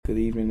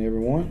evening,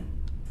 everyone.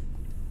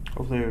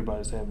 Hopefully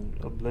everybody's having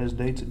a blessed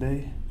day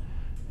today,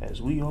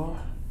 as we are.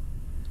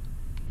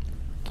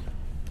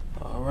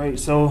 All right,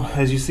 so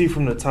as you see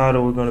from the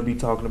title, we're going to be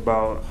talking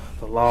about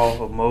the law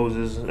of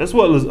Moses, as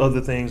well as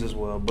other things as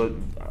well. But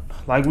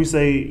like we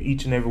say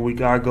each and every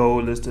week, our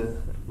goal is to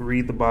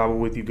read the Bible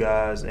with you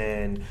guys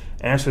and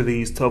answer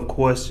these tough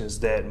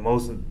questions that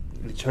most of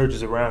the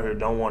churches around here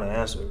don't want to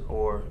answer,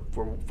 or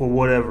for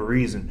whatever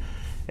reason.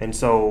 And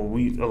so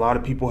a lot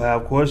of people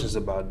have questions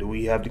about, do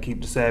we have to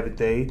keep the Sabbath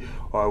day?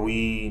 Are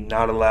we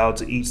not allowed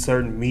to eat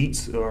certain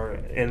meats?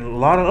 And a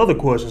lot of other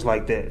questions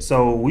like that.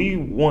 So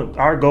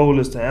our goal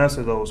is to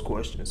answer those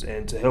questions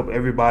and to help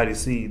everybody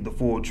see the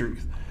full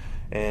truth.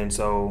 And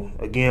so,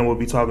 again, we'll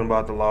be talking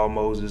about the law of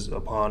Moses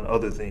upon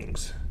other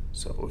things.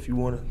 So if you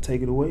want to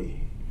take it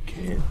away, you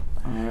can.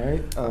 All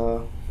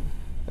right.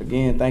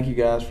 Again, thank you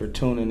guys for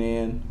tuning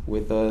in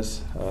with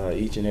us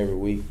each and every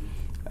week.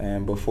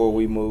 And before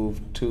we move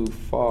too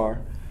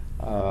far,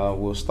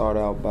 we'll start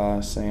out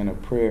by saying a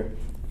prayer.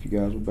 If you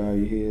guys will bow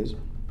your heads.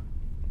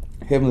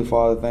 Heavenly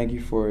Father, thank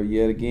you for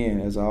yet again,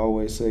 as I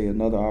always say,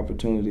 another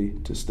opportunity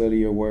to study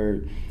your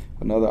word,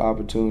 another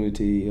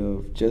opportunity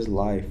of just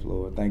life,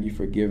 Lord. Thank you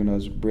for giving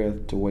us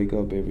breath to wake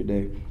up every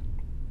day.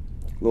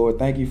 Lord,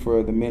 thank you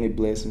for the many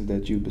blessings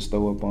that you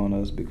bestow upon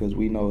us, because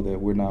we know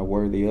that we're not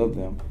worthy of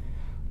them.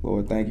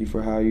 Lord, thank you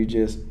for how you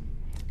just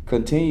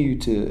continue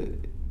to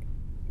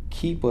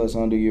keep us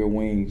under your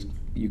wings.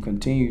 You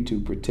continue to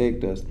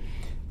protect us.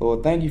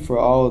 Lord, thank you for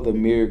all of the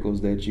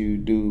miracles that you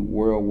do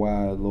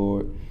worldwide,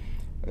 Lord.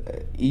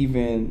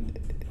 Even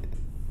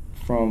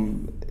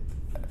from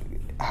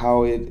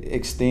how it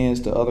extends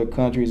to other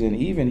countries, and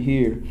even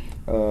here,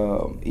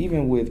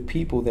 even with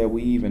people that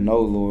we even know,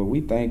 Lord,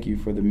 we thank you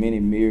for the many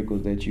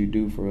miracles that you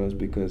do for us,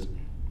 because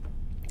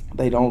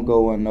they don't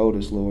go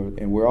unnoticed, Lord.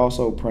 And we're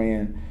also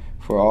praying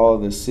for all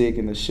the sick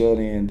and the shut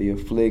in, the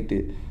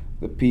afflicted,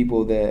 the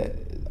people that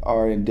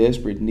are in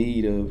desperate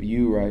need of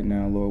you right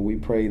now, Lord. We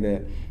pray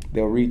that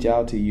they'll reach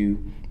out to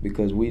you,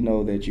 because we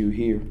know that you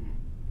hear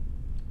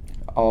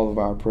all of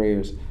our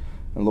prayers.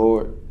 And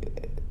Lord,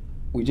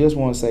 we just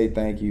want to say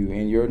thank you.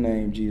 In your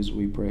name, Jesus,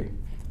 we pray.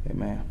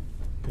 Amen.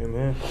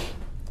 Amen.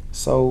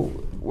 So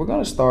we're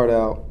going to start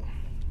out.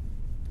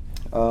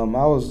 I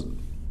was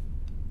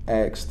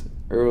asked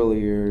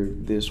earlier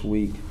this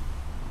week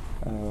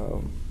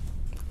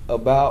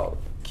about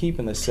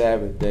keeping the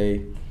Sabbath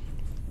day.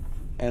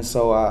 And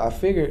so I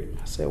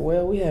said,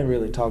 well, we hadn't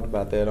really talked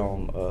about that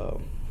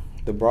on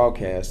the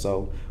broadcast,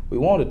 so we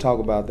wanted to talk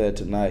about that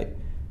tonight.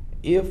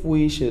 If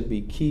we should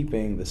be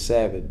keeping the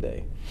Sabbath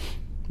day,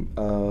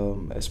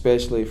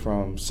 especially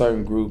from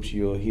certain groups,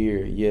 you'll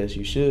hear, yes,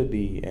 you should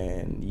be,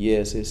 and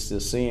yes, it's a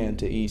sin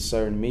to eat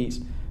certain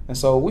meats. And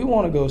so we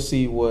want to go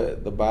see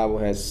what the Bible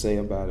has to say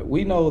about it.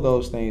 We know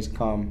those things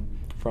come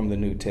from the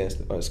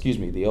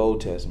the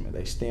Old Testament.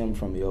 They stem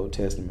from the Old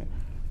Testament.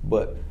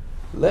 But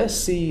let's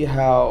see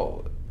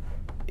how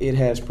it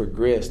has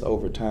progressed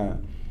over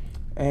time.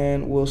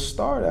 And we'll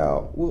start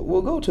out,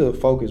 we'll go to the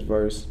focus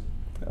verse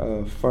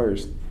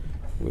first,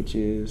 which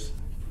is,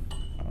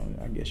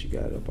 I guess you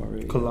got it up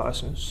already.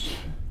 Colossians.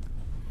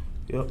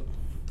 Yep.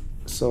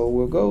 So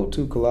we'll go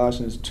to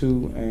Colossians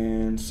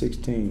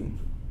 2:16.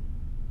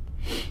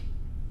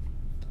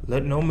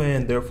 Let no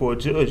man therefore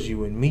judge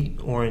you in meat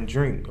or in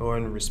drink, or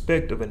in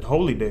respect of an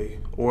holy day,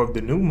 or of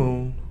the new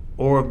moon,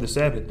 or of the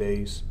Sabbath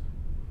days.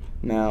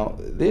 Now,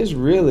 this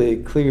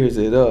really clears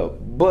it up,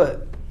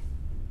 but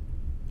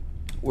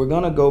we're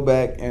going to go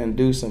back and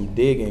do some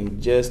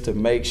digging just to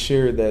make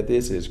sure that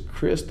this is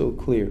crystal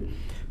clear.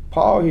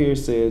 Paul here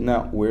says,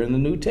 now, we're in the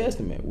New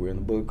Testament. We're in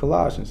the book of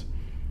Colossians.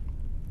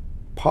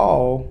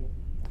 Paul,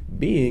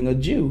 being a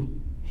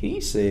Jew,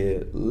 he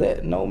said,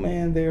 let no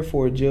man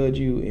therefore judge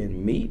you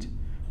in meat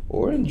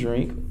or in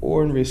drink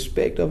or in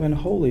respect of an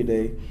holy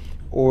day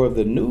or of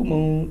the new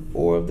moon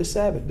or of the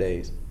Sabbath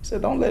days. He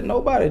said, don't let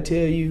nobody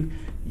tell you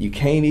you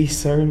can't eat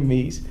certain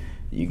meats.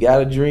 You got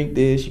to drink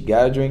this. You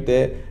got to drink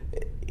that.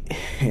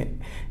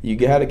 You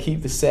got to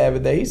keep the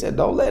Sabbath day. He said,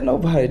 don't let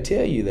nobody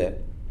tell you that.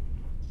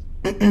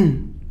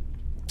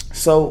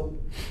 So,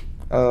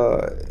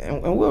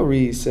 and we'll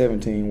read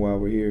 17 while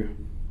we're here.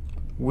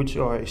 Which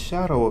are a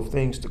shadow of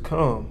things to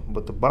come,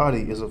 but the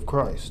body is of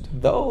Christ.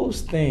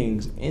 Those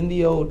things in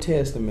the Old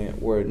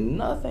Testament were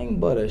nothing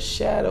but a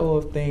shadow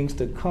of things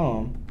to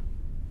come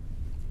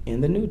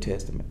in the New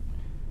Testament.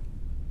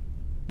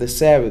 The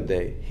Sabbath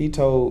day, he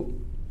told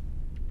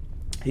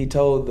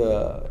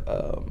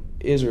the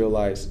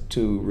Israelites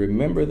to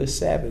remember the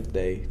Sabbath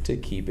day to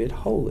keep it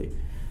holy.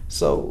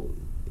 So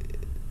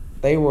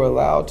they were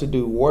allowed to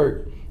do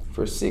work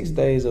for 6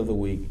 days of the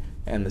week,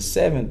 and the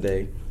seventh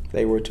day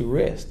they were to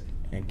rest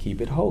and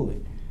keep it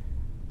holy.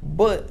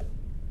 But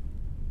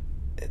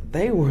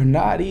they were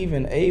not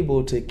even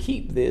able to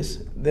keep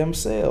this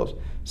themselves.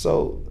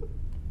 So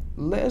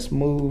let's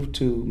move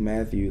to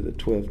Matthew, the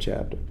 12th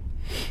chapter.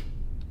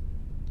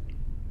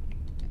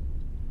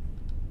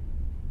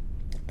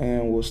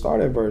 And we'll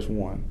start at verse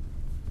 1.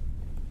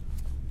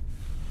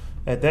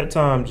 At that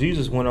time,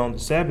 Jesus went on the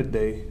Sabbath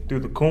day through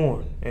the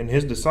corn, and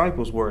his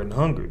disciples were an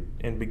hungered,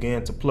 and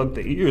began to pluck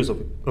the ears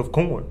of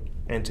corn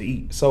and to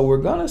eat. So we're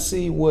going to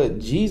see what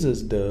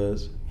Jesus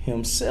does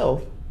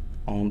himself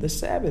on the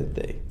Sabbath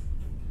day.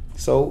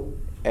 So,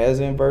 as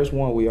in verse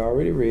 1 we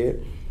already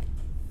read,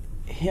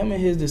 him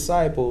and his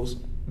disciples,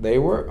 they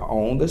were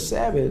on the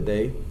Sabbath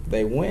day.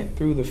 They went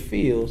through the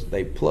fields,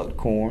 they plucked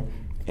corn,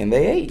 and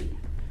they ate.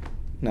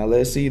 Now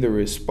let's see the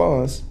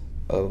response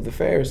of the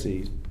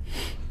Pharisees.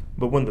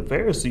 But when the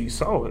Pharisees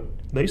saw it,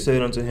 they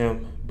said unto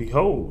him,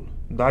 Behold,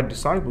 thy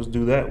disciples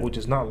do that which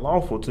is not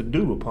lawful to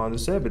do upon the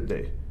Sabbath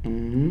day.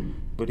 Mm-hmm.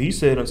 But he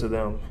said unto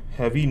them,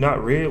 Have ye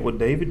not read what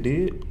David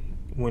did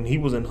when he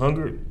was an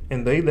hungered,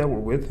 and they that were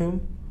with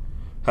him?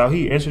 How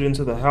he entered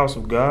into the house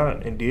of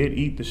God, and did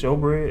eat the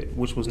showbread,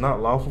 which was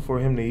not lawful for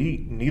him to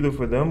eat, neither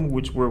for them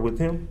which were with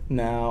him?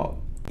 Now,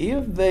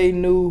 if they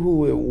knew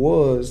who it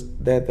was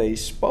that they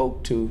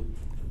spoke to,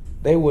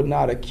 they would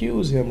not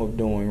accuse him of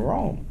doing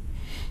wrong.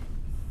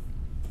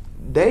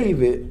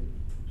 David,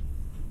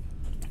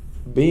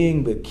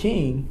 being the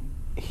king,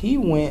 he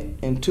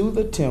went into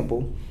the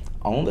temple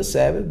on the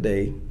Sabbath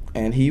day,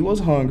 and he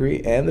was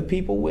hungry, and the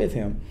people with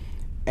him.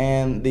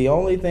 And the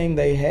only thing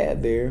they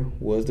had there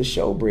was the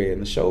showbread.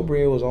 And the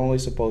showbread was only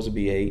supposed to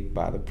be ate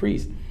by the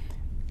priest.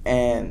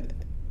 And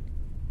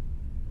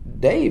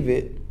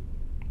David,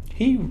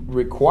 he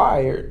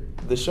required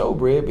the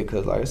showbread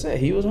because, like I said,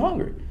 he was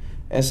hungry.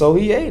 And so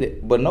he ate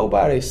it. But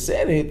nobody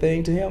said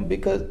anything to him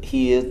because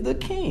he is the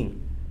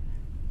king.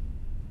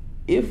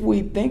 If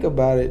we think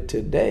about it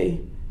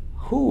today,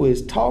 who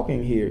is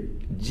talking here?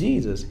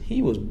 Jesus.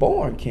 He was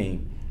born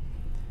king.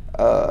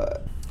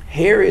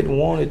 Herod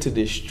wanted to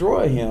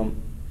destroy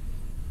him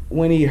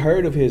when he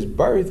heard of his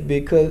birth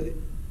because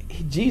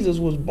Jesus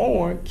was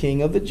born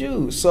king of the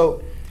Jews.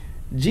 So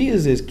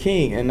Jesus is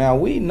king, and now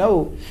we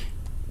know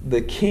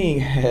the king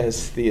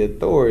has the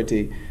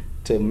authority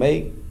to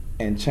make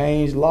and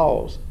change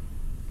laws,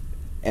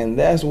 and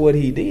that's what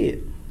he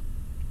did.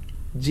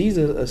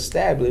 Jesus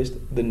established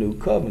the new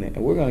covenant,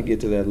 and we're going to get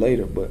to that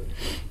later, but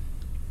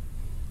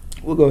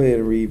we'll go ahead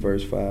and read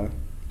verse 5.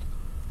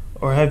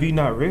 Or have ye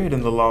not read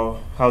in the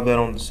law how that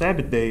on the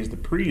Sabbath days the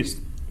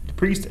priest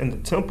and the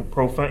temple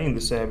profane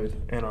the Sabbath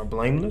and are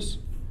blameless?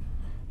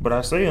 But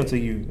I say unto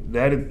you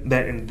that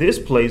in this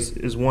place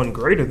is one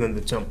greater than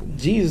the temple.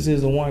 Jesus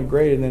is the one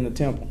greater than the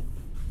temple.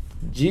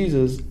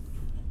 Jesus,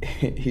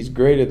 he's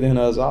greater than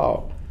us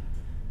all.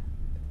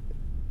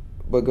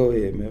 But go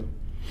ahead, man.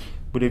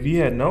 But if ye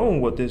had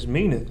known what this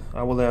meaneth,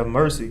 I will have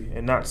mercy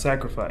and not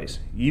sacrifice,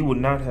 ye would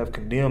not have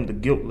condemned the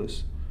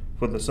guiltless.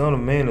 For the Son of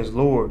Man is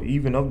Lord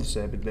even of the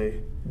Sabbath day.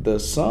 The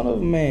Son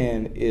of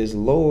Man is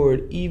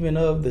Lord even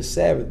of the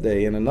Sabbath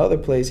day. In another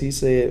place he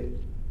said,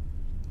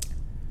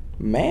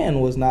 man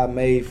was not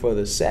made for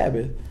the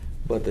Sabbath,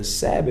 but the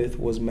Sabbath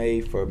was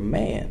made for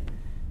man.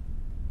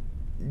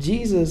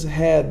 Jesus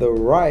had the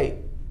right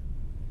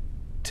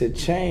to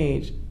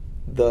change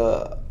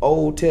the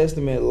Old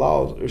Testament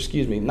laws, or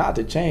excuse me, not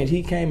to change.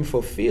 He came and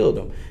fulfilled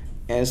them.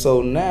 And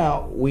so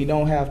now we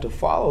don't have to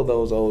follow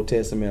those Old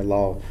Testament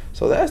laws.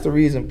 So that's the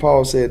reason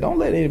Paul said, don't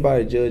let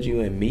anybody judge you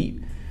in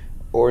meat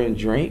or in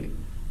drink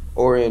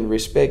or in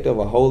respect of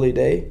a holy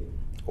day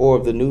or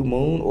of the new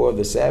moon or of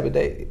the Sabbath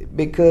day,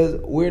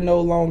 because we're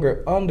no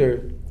longer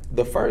under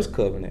the first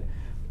covenant.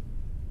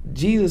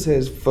 Jesus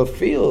has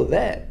fulfilled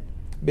that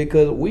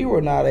because we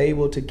were not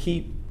able to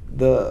keep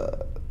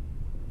the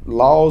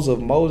laws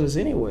of Moses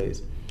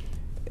anyways,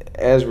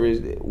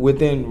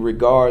 within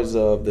regards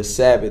of the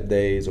Sabbath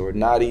days or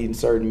not eating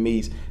certain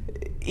meats.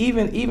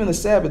 Even the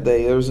Sabbath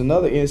day, there was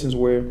another instance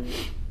where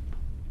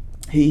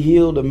he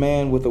healed a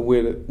man with a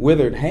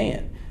withered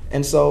hand.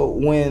 And so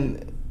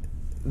when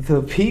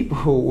the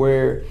people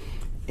were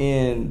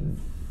in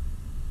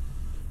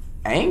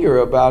anger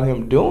about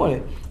him doing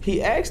it,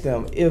 he asked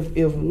them,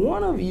 if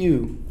one of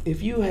you,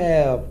 if you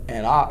have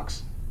an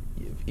ox,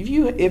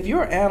 if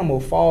your animal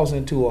falls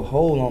into a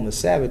hole on the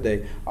Sabbath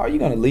day, are you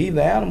going to leave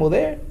the animal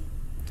there?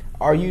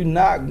 Are you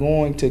not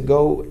going to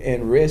go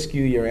and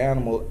rescue your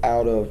animal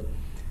out of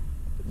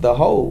the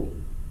hole?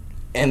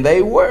 And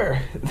they were.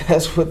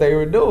 That's what they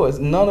were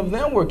doing. None of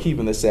them were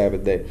keeping the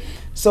Sabbath day.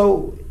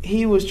 So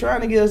he was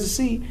trying to get us to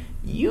see,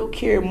 you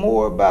care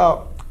more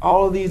about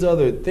all of these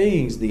other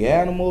things, the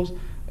animals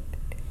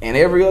and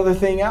every other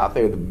thing out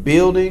there, the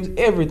buildings,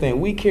 everything.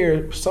 We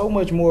care so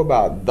much more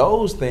about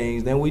those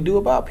things than we do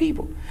about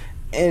people.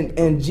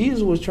 And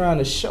Jesus was trying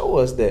to show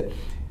us that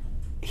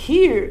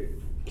here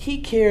he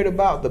cared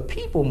about the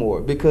people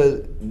more,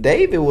 because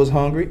David was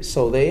hungry,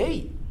 so they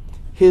ate.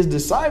 His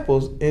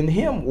disciples and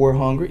him were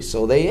hungry,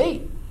 so they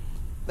ate.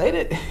 They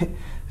did.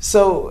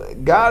 So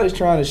God is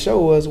trying to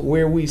show us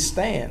where we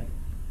stand.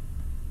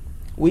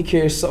 We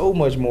care so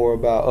much more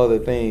about other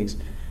things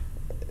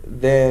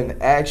than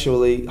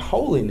actually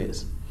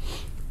holiness.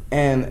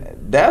 And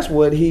that's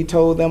what he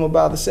told them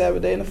about the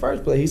Sabbath day in the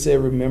first place. He said,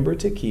 remember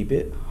to keep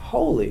it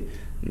holy.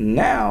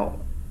 Now,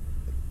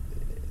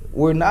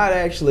 we're not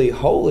actually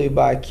holy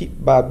by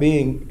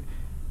being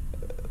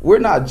we're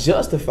not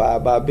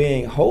justified by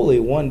being holy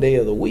one day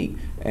of the week.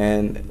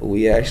 And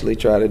we actually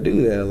try to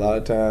do that. A lot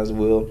of times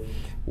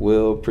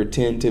we'll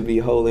pretend to be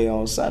holy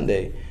on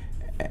Sunday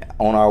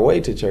on our way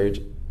to church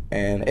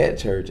and at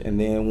church. And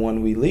then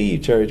when we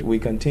leave church, we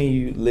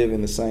continue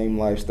living the same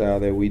lifestyle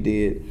that we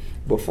did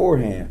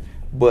beforehand.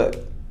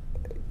 But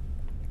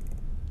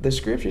the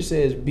scripture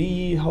says, be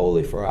ye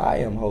holy, for I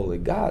am holy.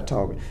 God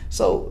talking.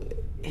 So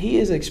he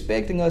is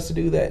expecting us to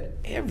do that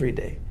every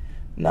day,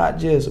 not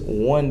just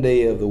one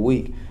day of the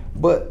week.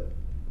 But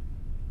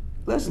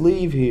let's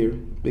leave here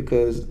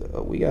because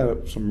we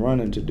got some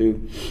running to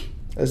do.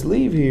 Let's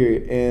leave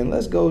here and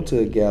let's go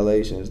to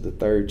Galatians, the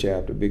 3rd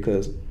chapter,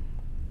 because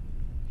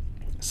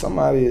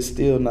somebody is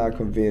still not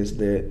convinced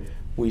that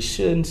we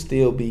shouldn't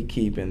still be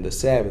keeping the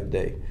Sabbath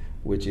day,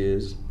 which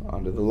is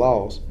under the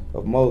laws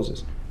of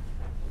Moses.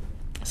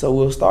 So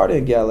we'll start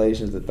in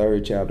Galatians, the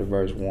 3rd chapter,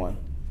 verse 1.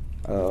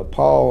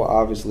 Paul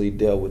obviously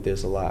dealt with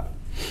this a lot.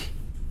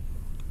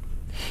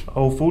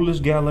 O foolish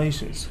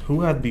Galatians,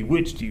 who hath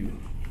bewitched you,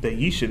 that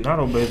ye should not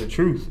obey the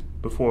truth,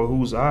 before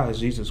whose eyes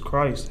Jesus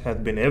Christ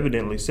hath been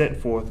evidently set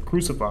forth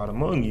crucified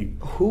among you?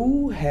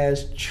 Who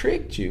has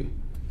tricked you?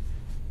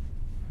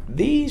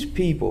 These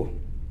people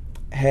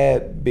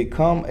had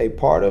become a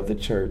part of the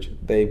church.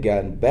 They've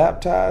gotten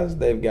baptized.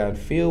 They've gotten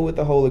filled with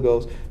the Holy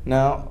Ghost.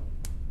 Now,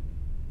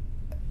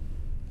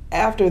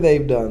 after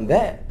they've done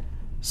that,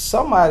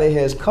 somebody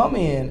has come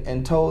in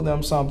and told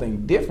them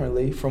something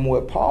differently from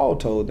what Paul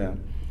told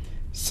them.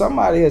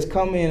 Somebody has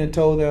come in and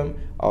told them,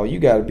 oh, you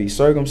got to be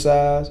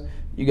circumcised.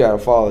 You got to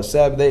follow the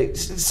Sabbath.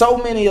 So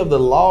many of the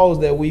laws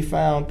that we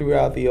found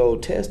throughout the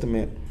Old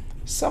Testament,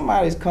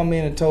 somebody's come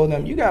in and told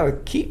them, you got to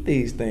keep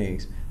these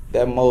things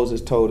that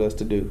Moses told us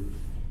to do.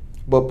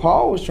 But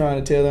Paul was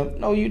trying to tell them,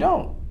 no, you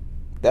don't.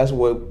 That's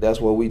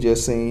what we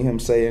just seen him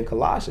say in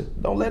Colossians.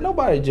 Don't let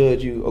nobody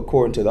judge you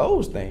according to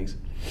those things.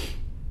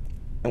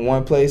 In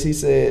one place he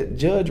said,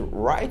 judge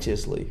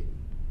righteously.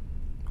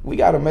 We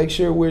got to make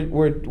sure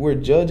we're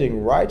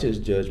judging righteous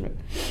judgment.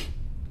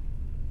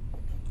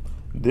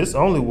 This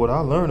only what I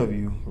learn of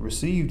you.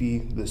 Received ye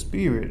the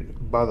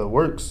Spirit by the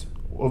works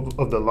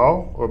of the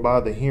law, or by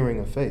the hearing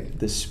of faith?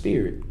 The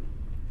Spirit.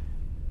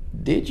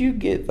 Did you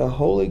get the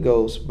Holy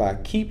Ghost by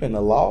keeping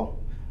the law?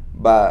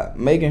 By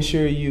making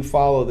sure you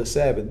follow the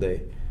Sabbath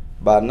day?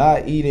 By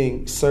not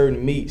eating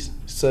certain meats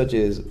such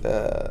as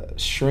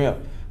shrimp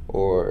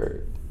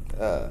or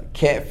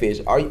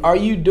catfish? Are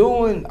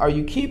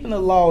you keeping the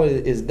law?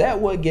 Is that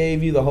what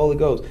gave you the Holy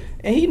Ghost?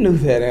 And he knew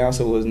that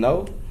answer was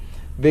no,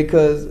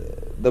 because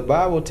the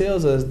Bible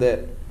tells us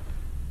that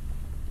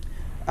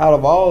out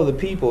of all of the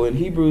people in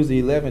Hebrews,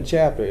 the 11th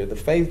chapter, the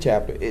faith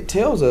chapter, it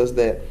tells us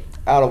that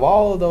out of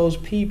all of those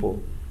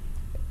people,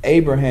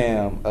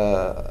 Abraham,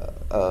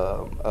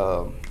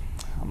 I'm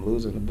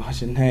losing a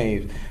bunch of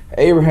names,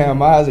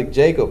 Abraham, Isaac,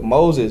 Jacob,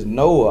 Moses,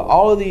 Noah,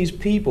 all of these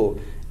people,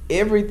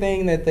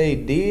 everything that they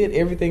did,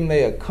 everything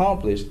they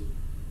accomplished,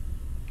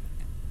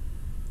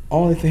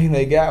 only thing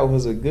they got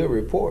was a good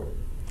report.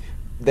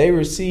 They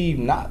received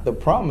not the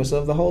promise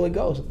of the Holy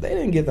Ghost. They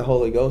didn't get the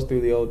Holy Ghost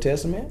through the Old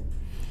Testament.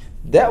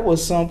 That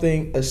was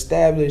something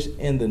established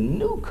in the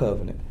New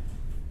Covenant.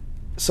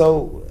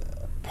 So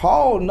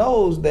Paul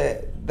knows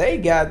that they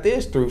got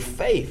this through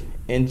faith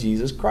in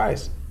Jesus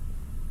Christ.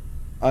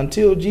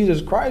 Until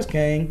Jesus Christ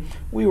came,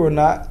 we were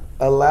not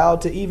allowed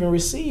to even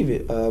receive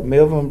it.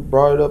 Melvin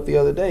brought it up the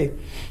other day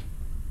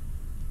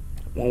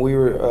when we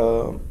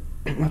were,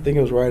 I think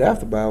it was right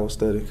after Bible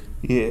study.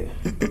 Yeah.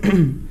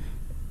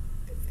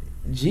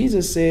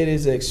 Jesus said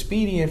it's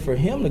expedient for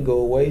him to go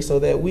away so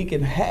that we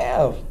can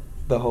have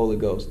the Holy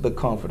Ghost, the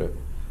Comforter.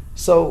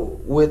 So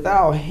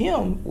without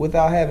him,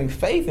 without having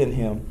faith in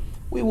him,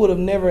 we would have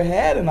never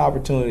had an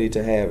opportunity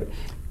to have it.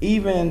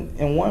 Even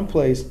in one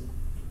place,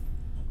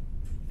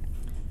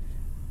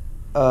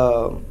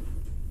 and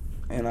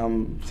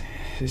I'm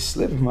just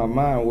slipping my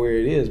mind where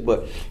it is,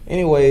 but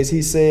anyways,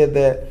 he said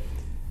that,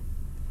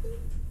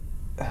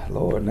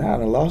 Lord, now I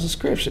done lost the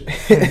scripture.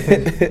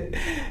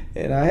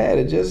 And I had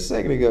it just a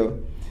second ago.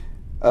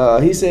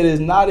 He said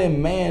it's not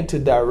in man to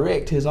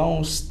direct his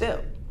own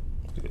step,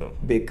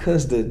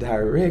 because the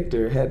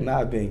director had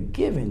not been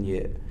given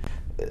yet.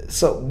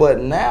 So, but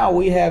now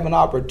we have an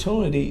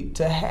opportunity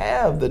to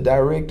have the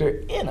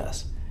director in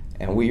us,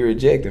 and we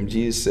reject him.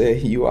 Jesus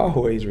said, you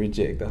always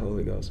reject the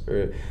Holy Ghost.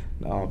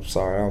 No, I'm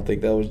sorry, I don't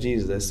think that was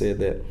Jesus that said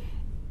that.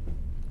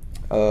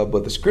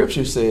 But the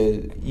scripture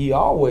says, ye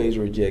always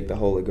reject the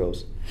Holy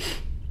Ghost.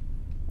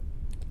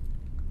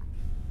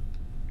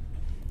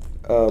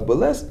 But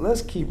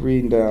let's keep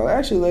reading down.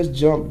 Actually, let's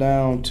jump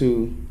down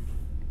to,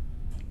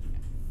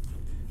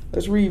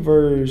 let's read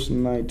verse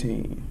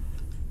 19.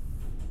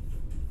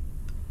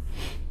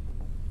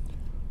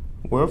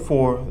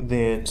 Wherefore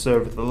then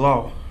serveth the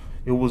law?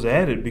 It was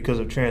added because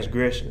of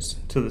transgressions,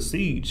 till the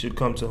seed should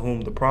come to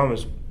whom the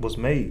promise was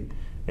made,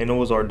 and it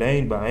was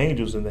ordained by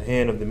angels in the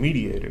hand of the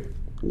mediator.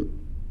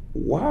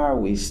 Why are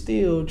we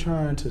still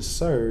trying to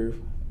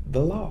serve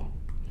the law?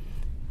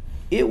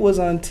 It was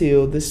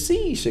until the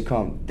seed should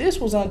come. This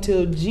was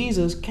until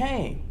Jesus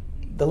came,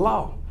 the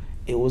law.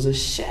 It was a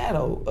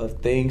shadow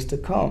of things to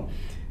come.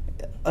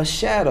 A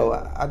shadow.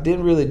 I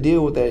didn't really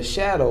deal with that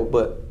shadow,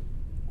 but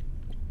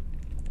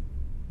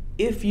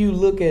if you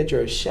look at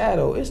your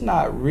shadow, it's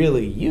not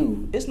really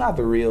you. It's not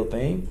the real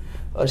thing.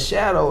 A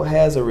shadow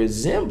has a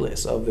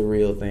resemblance of the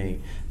real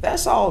thing.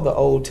 That's all the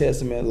Old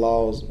Testament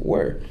laws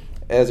were,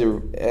 as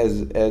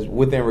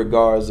within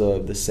regards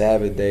of the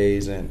Sabbath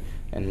days and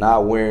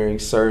not wearing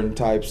certain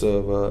types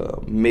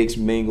of mixed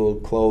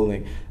mingled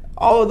clothing.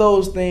 All of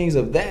those things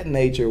of that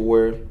nature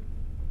were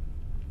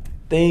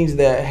things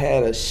that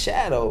had a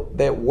shadow,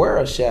 that were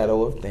a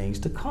shadow of things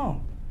to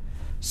come.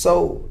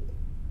 So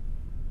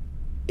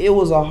it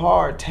was a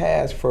hard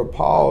task for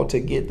Paul to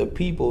get the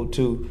people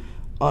to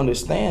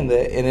understand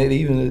that, and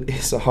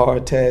it's a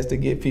hard task to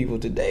get people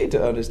today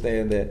to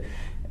understand that.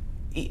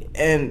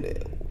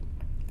 And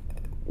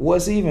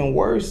what's even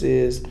worse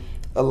is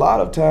a lot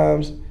of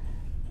times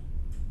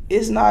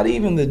it's not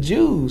even the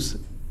Jews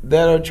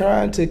that are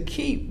trying to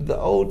keep the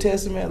Old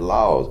Testament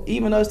laws.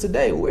 Even us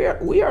today,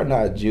 we are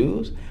not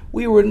Jews.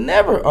 We were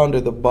never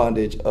under the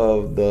bondage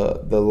of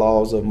the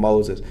laws of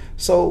Moses.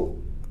 So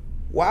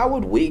why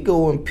would we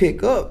go and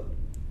pick up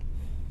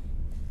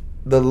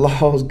the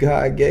laws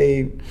God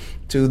gave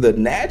to the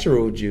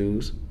natural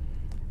Jews,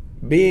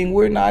 being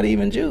we're not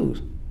even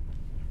Jews?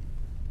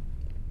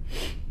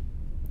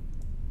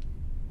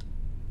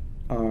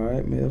 All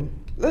right, Mel.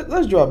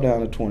 Let's drop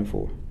down to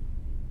 24.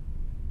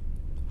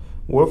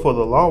 Wherefore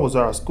the law was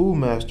our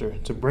schoolmaster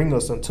to bring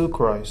us unto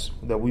Christ,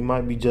 that we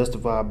might be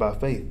justified by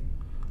faith.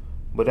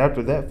 But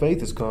after that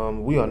faith is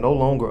come, we are no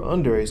longer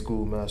under a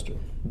schoolmaster.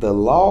 The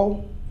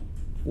law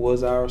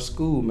was our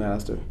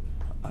schoolmaster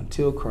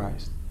until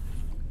Christ.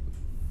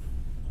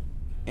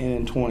 And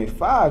in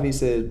 25, he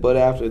says, but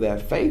after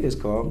that faith has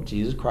come,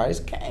 Jesus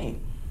Christ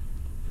came.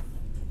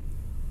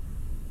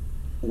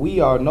 We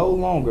are no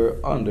longer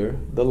under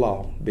the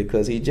law,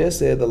 because he just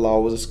said the law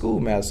was a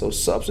schoolmaster. So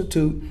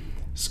substitute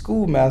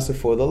schoolmaster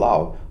for the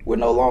law. We're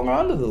no longer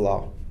under the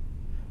law.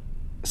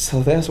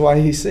 So that's why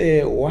he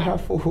said,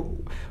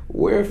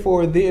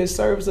 wherefore then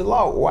serves the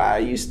law? Why are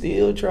you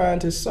still trying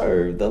to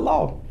serve the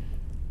law?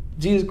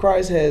 Jesus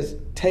Christ has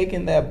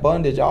taken that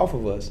bondage off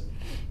of us.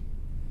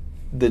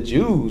 The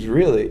Jews,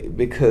 really,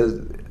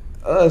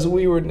 because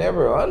we were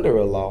never under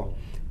a law.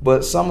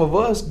 But some of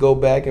us go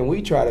back and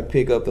we try to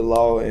pick up the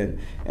law and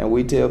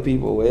we tell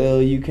people,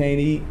 well, you can't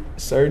eat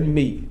certain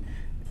meat.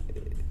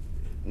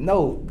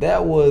 No,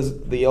 that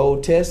was the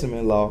Old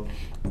Testament law.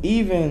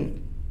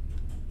 Even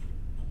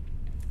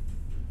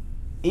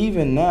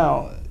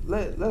now,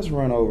 let's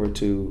run over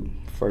to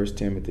 1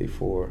 Timothy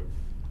 4.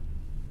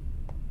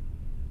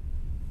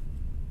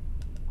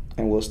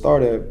 And we'll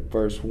start at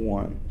verse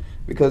 1.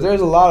 Because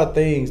there's a lot of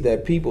things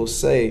that people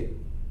say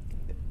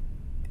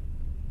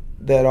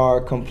that are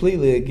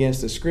completely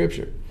against the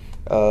scripture.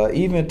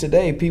 Even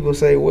today, people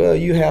say, well,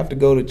 you have to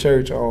go to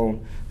church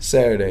on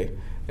Saturday,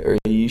 or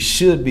you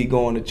should be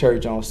going to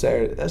church on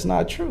Saturday. That's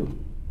not true.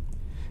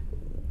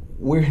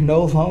 We're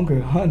no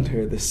longer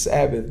under the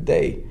Sabbath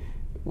day.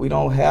 We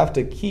don't have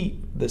to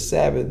keep the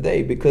Sabbath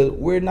day because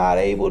we're not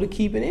able to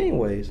keep it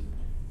anyways.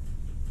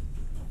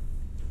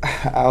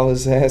 I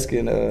was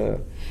asking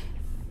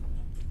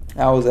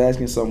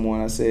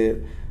someone, I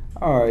said,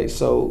 all right,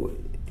 so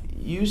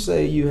you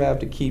say you have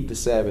to keep the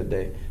Sabbath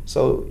day.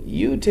 So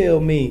you tell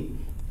me,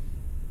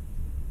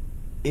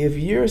 if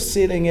you're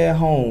sitting at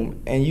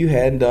home and you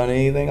hadn't done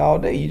anything all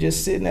day, you're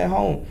just sitting at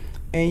home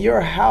and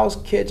your house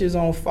catches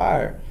on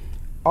fire,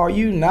 are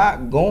you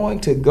not going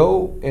to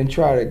go and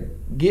try to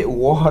get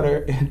water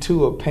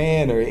into a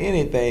pan or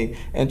anything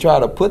and try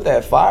to put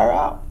that fire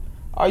out?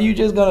 Are you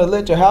just going to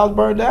let your house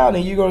burn down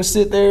and you're going to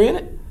sit there in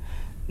it?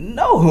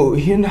 No,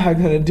 you're not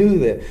going to do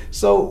that.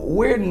 So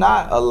we're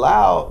not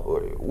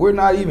allowed, we're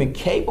not even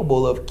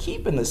capable of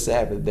keeping the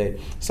Sabbath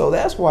day. So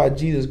that's why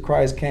Jesus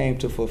Christ came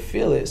to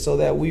fulfill it, so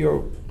that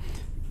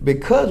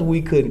because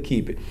we couldn't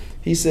keep it.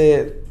 He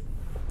said,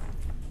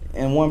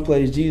 in one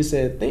place, Jesus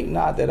said, think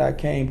not that I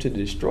came to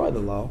destroy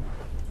the law,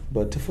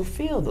 but to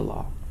fulfill the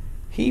law.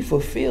 He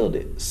fulfilled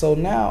it. So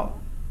now,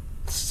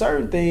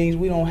 certain things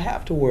we don't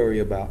have to worry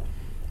about.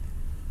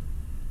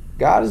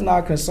 God is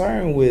not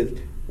concerned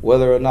with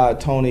whether or not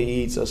Tony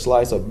eats a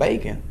slice of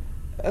bacon.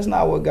 That's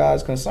not what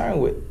God's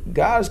concerned with.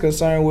 God is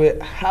concerned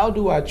with, how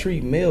do I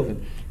treat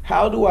Melvin?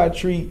 How do I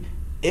treat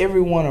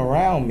everyone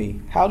around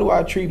me? How do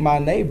I treat my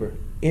neighbor?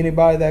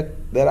 Anybody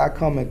that I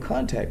come in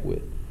contact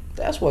with.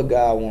 That's what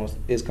God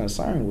is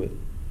concerned with.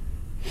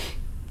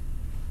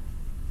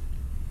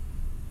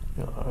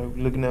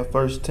 Looking at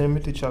 1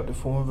 Timothy chapter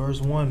 4, verse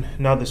 1.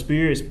 Now the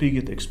Spirit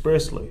speaketh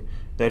expressly,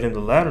 that in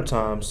the latter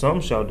time some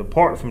shall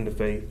depart from the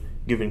faith,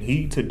 giving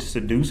heed to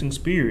seducing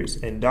spirits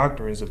and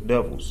doctrines of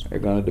devils. They're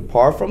going to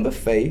depart from the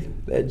faith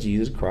that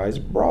Jesus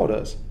Christ brought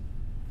us.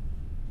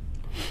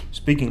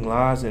 Speaking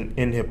lies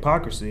in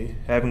hypocrisy,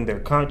 having their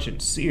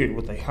conscience seared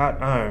with a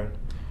hot iron,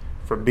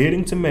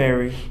 forbidding to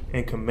marry,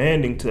 and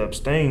commanding to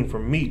abstain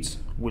from meats,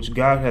 which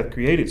God hath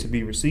created to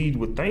be received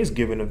with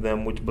thanksgiving of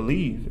them which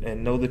believe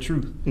and know the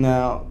truth.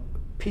 Now,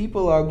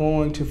 people are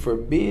going to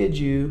forbid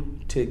you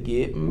to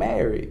get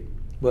married.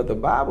 But the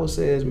Bible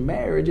says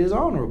marriage is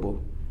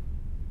honorable.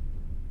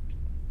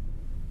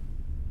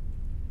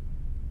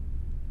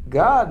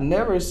 God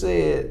never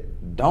said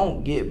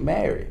don't get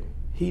married.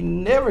 He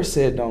never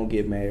said don't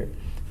get married.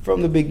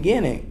 From the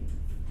beginning,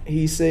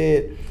 he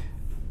said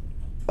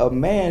a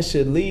man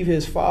should leave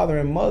his father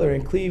and mother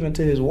and cleave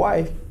unto his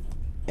wife,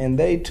 and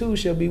they two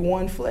shall be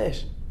one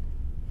flesh.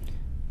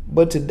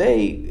 But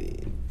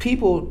today,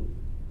 people,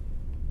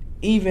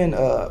 even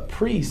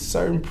priests,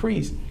 certain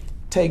priests,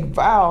 take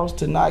vows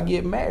to not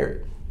get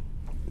married.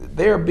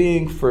 They're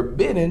being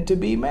forbidden to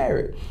be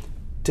married.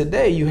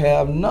 Today you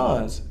have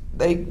nuns.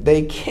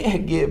 They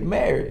can't get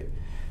married.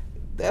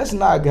 That's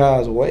not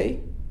God's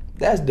way.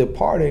 That's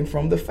departing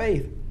from the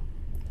faith.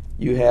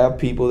 You have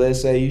people that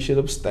say you should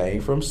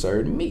abstain from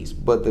certain meats.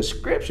 But the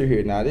scripture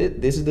here, now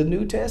this is the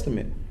New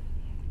Testament,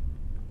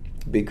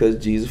 because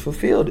Jesus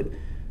fulfilled it.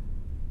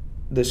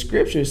 The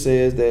scripture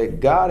says that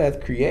God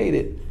hath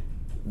created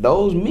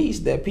those meats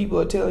that people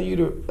are telling you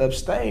to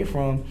abstain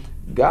from.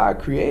 God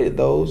created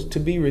those to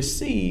be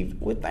received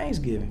with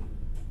thanksgiving.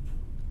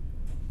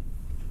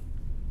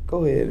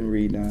 Go ahead and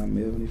read down,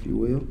 Melvin, if you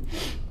will.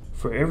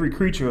 For every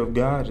creature of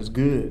God is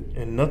good,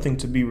 and nothing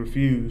to be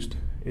refused,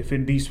 if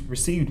it be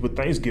received with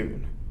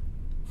thanksgiving.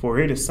 For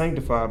it is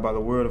sanctified by the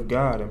word of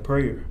God and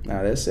prayer.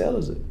 Now that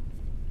settles it.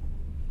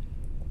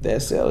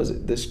 That settles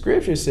it. The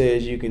scripture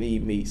says you can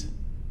eat meats.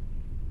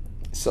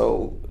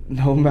 So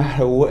no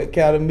matter what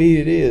kind of meat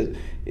it is,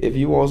 if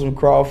you want some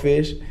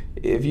crawfish,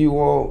 if you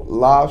want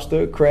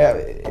lobster, crab,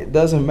 it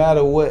doesn't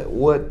matter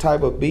what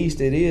type of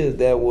beast it is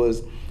that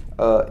was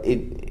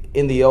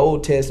in the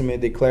Old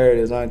Testament declared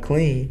as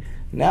unclean.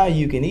 Now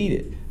you can eat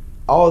it.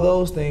 All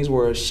those things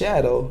were a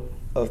shadow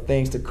of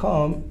things to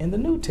come in the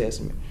New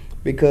Testament.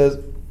 Because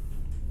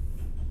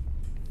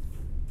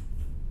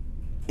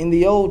in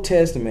the Old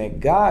Testament,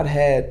 God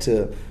had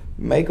to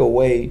make a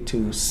way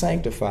to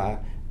sanctify,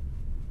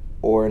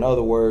 or in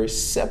other words,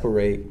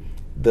 separate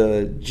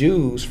the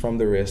Jews from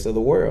the rest of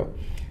the world.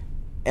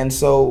 And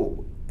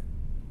so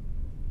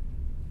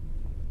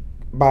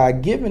by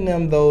giving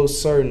them those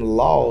certain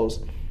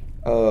laws,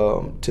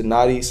 to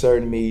not eat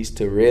certain meats,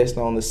 to rest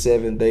on the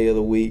seventh day of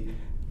the week,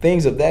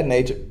 things of that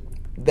nature,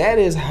 that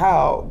is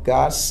how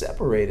God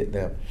separated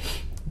them.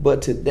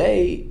 But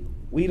today,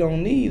 we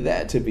don't need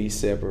that to be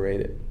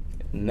separated.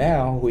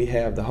 Now we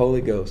have the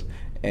Holy Ghost.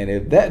 And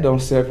if that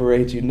don't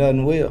separate you,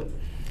 nothing will.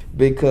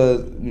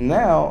 Because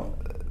now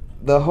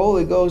the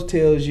Holy Ghost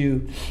tells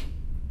you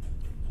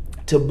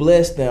to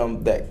bless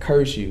them that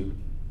curse you.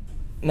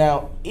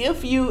 Now,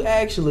 if you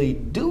actually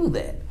do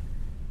that,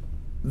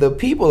 the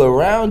people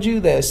around you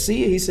that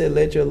see it, he said,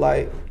 let your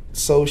light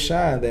so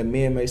shine that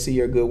men may see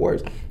your good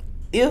works.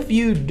 If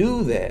you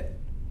do that,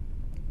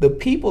 the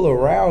people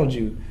around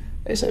you,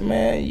 they say,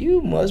 man,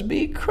 you must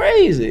be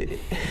crazy.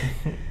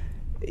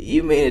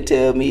 You mean to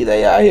tell me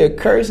they out here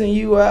cursing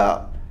you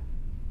out,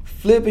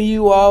 flipping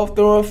you off,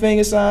 throwing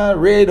finger signs,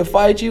 ready to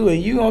fight you,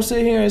 and you gonna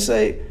sit here and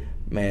say,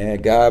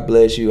 man, God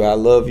bless you, I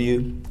love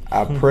you.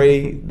 I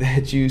pray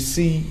that you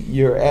see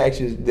your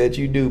actions, that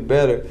you do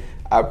better.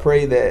 I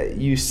pray that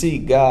you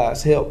seek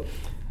God's help.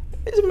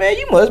 Man,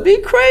 you must be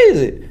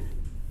crazy.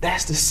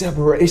 That's the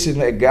separation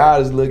that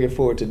God is looking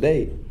for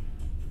today.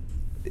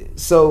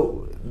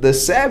 So the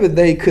Sabbath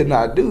day could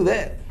not do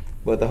that,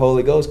 but the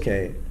Holy Ghost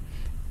came.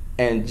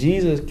 And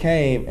Jesus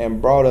came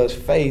and brought us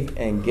faith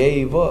and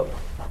gave up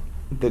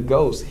the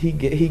ghost. He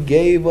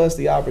gave us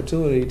the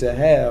opportunity to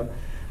have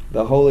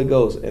the Holy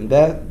Ghost. And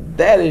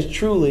that is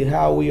truly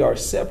how we are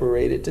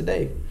separated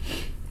today,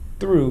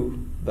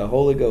 through the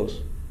Holy Ghost.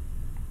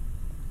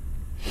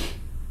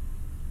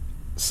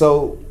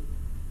 So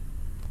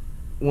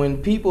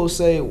when people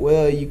say,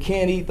 well, you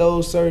can't eat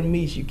those certain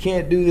meats, you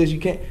can't do this,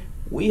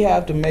 we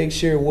have to make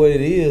sure what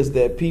it is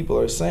that people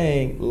are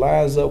saying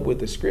lines up with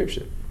the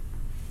scripture.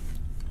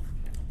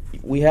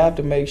 We have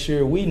to make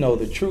sure we know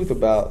the truth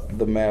about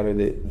the matter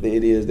that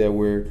it is that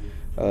we're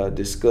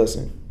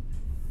discussing.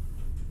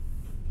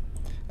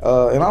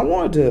 And I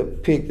wanted to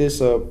pick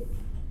this up.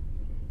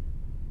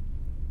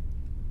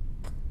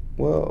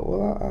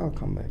 Well, I'll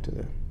come back to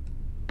that.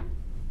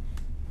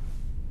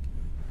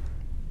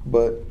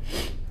 But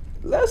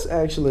let's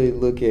actually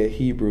look at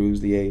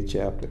Hebrews, the 8th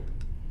chapter.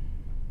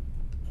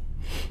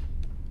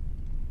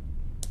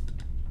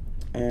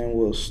 And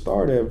we'll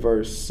start at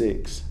verse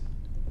 6.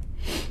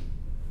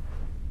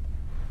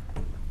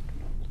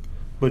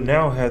 But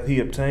now hath he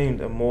obtained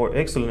a more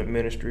excellent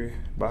ministry,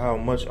 by how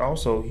much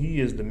also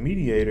he is the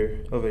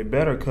mediator of a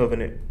better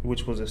covenant,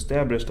 which was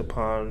established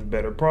upon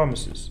better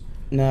promises.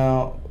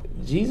 Now,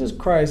 Jesus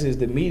Christ is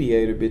the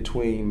mediator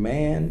between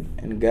man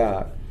and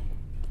God.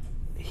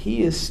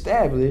 He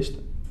established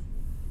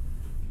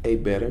a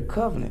better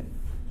covenant.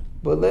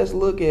 But let's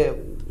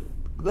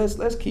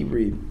keep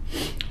reading.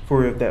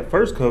 For if that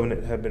first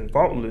covenant had been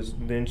faultless,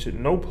 then should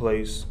no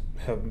place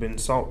have been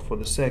sought for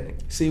the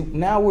second. See,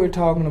 now we're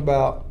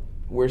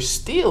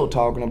still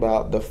talking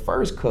about the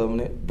first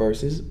covenant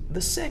versus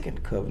the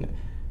second covenant.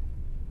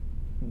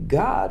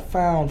 God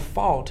found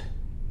fault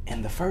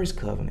in the first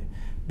covenant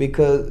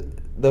because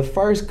the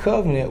first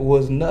covenant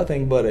was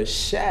nothing but a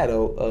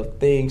shadow of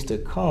things to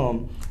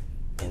come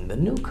in the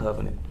new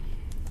covenant.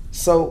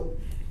 So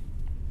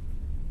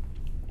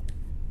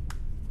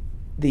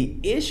the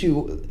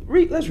issue,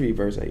 let's read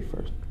verse 8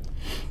 first.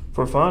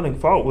 For finding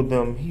fault with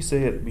them, he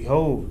said,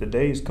 Behold, the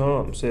days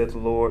come, saith the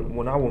Lord,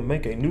 when I will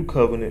make a new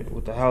covenant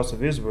with the house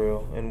of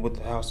Israel and with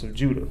the house of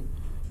Judah,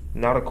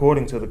 not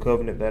according to the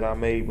covenant that I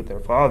made with their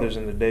fathers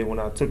in the day when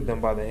I took them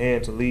by the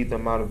hand to lead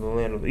them out of the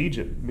land of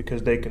Egypt,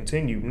 because they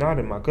continued not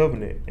in my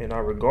covenant, and I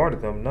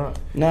regarded them not.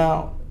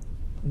 Now,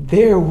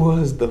 there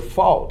was the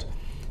fault.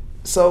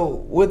 So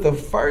with the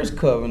first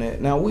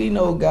covenant, now we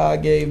know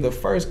God gave the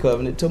first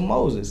covenant to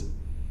Moses.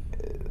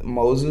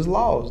 Moses'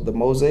 laws, the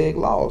Mosaic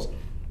laws.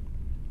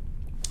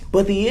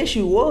 But the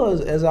issue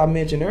was, as I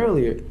mentioned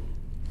earlier,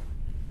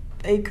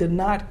 they could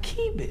not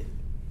keep it.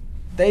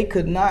 They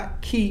could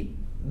not keep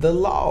the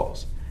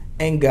laws.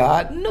 And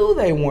God knew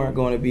they weren't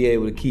going to be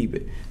able to keep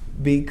it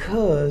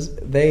because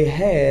they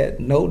had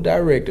no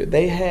director.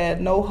 They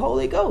had no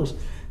Holy Ghost.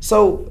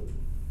 So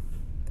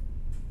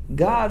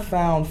God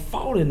found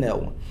fault in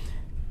that one.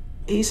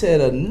 He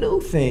said a new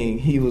thing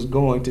he was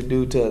going to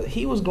do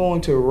he was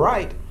going to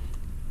write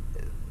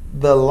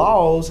the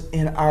laws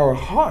in our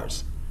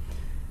hearts.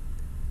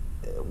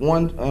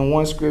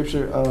 One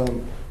scripture,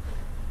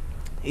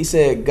 he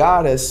said,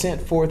 God has sent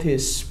forth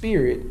his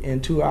spirit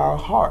into our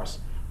hearts,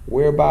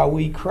 whereby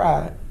we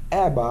cry,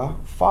 Abba,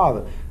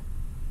 Father.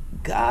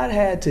 God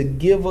had to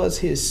give us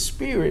his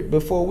spirit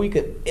before we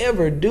could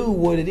ever do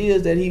what it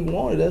is that he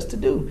wanted us to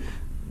do.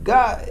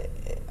 God,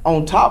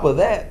 on top of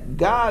that,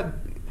 God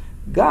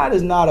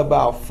is not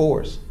about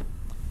force.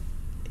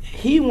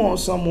 He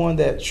wants someone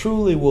that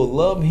truly will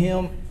love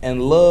him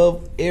and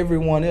love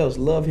everyone else,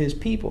 love his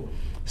people.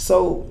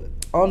 So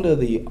under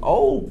the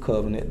old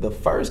covenant, the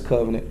first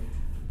covenant,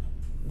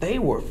 they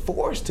were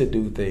forced to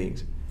do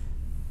things.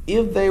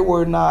 If they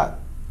were not,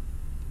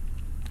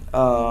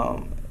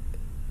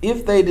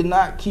 if they did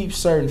not keep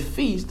certain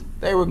feasts,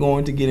 they were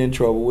going to get in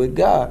trouble with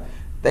God.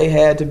 They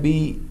had to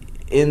be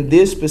in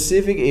this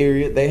specific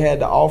area. They had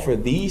to offer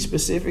these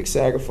specific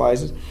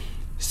sacrifices.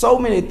 So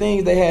many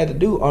things they had to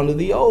do under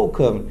the old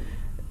covenant.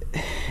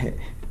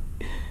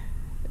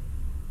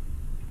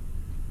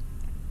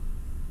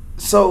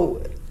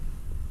 So,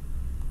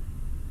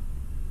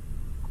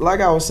 like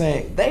I was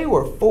saying, they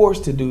were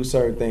forced to do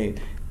certain things.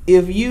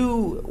 If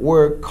you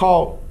were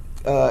caught,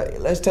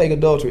 let's take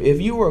adultery.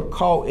 If you were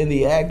caught in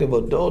the act of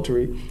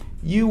adultery,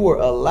 you were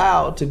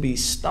allowed to be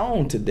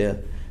stoned to death.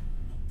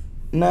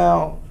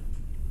 Now,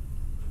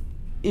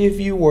 if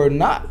you were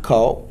not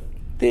caught,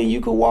 then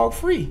you could walk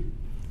free.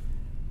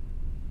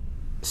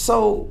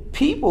 So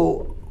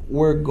people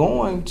were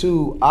going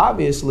to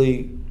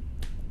obviously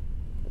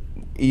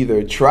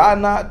either try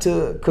not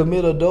to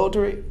commit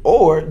adultery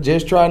or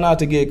just try not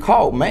to get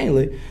caught,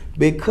 mainly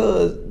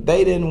because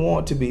they didn't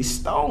want to be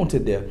stoned to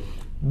death.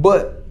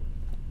 But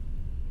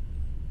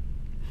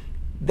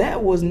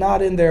that was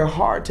not in their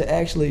heart to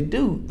actually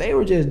do. They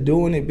were just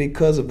doing it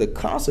because of the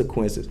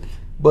consequences.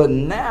 But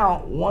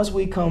now, once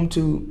we come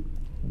to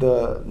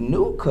the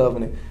new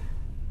covenant,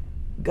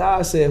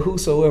 God said,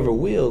 whosoever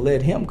will,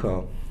 let him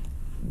come.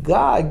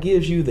 God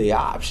gives you the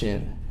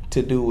option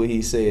to do what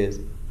he says.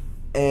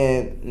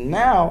 And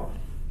now,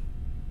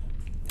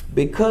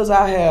 because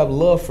I have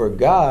love for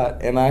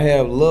God and I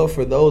have love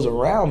for those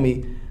around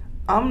me,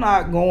 I'm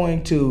not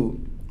going to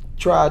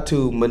try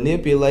to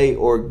manipulate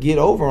or get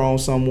over on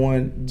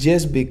someone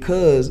just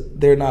because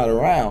they're not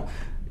around.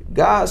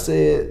 God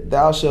said,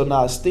 thou shalt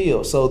not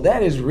steal. So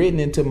that is written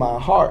into my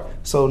heart.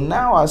 So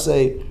now I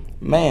say,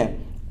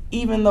 man,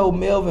 even though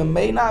Melvin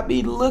may not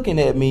be looking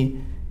at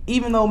me,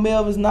 even though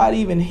Melvin's not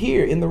even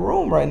here in the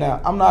room right now,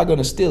 I'm not going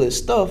to steal his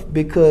stuff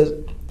because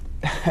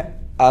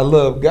I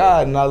love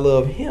God and I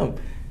love him.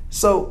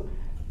 So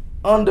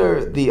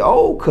under the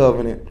old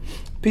covenant,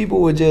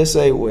 people would just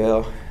say,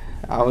 well,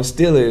 I was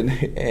stealing,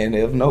 and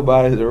if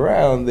nobody's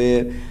around,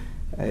 then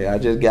hey, I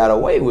just got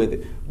away with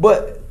it.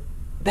 But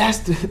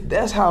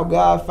that's how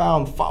God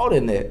found fault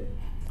in that,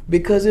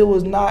 because it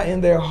was not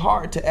in their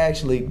heart to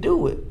actually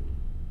do it.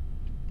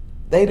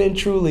 They didn't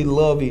truly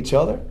love each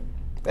other.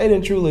 They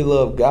didn't truly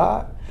love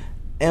God.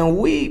 And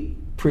we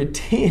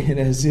pretend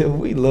as if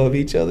we love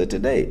each other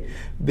today,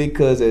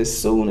 because as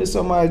soon as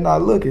somebody's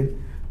not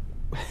looking,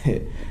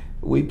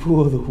 we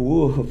pull the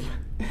wool.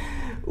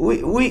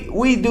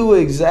 We do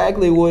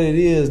exactly what it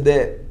is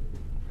that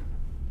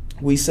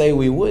we say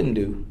we wouldn't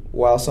do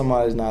while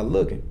somebody's not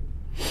looking.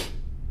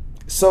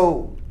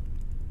 So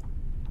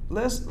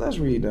let's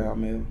read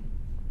down, man.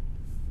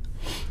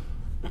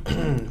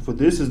 For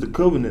this is the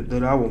covenant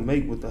that I will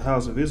make with the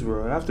house of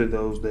Israel after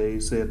those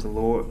days, saith the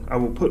Lord. I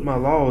will put my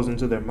laws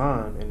into their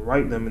mind and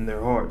write them in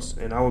their hearts,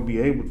 and I will be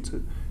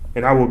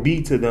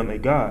to them a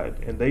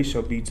God, and they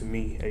shall be to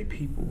me a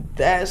people.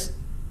 That's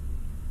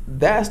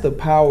the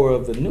power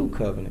of the new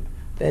covenant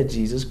that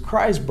Jesus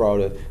Christ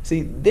brought us.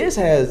 See, this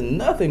has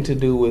nothing to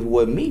do with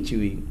what meat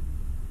you eat,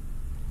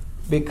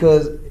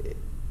 because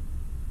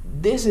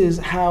this is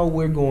how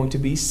we're going to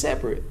be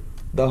separate.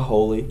 The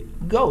Holy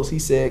Ghost. He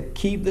said,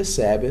 keep the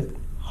Sabbath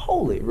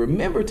holy.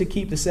 Remember to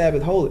keep the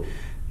Sabbath holy.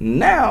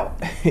 Now,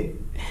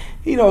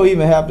 he don't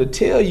even have to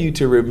tell you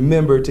to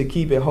remember to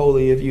keep it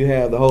holy if you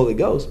have the Holy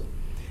Ghost.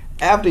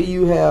 After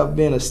you have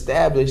been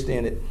established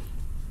in it,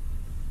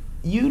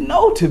 you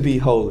know to be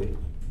holy.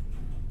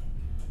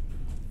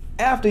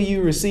 After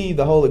you receive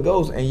the Holy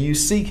Ghost and you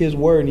seek his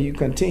word and you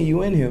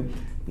continue in him,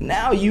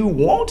 now you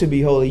want to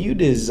be holy. You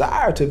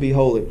desire to be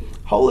holy.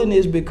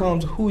 Holiness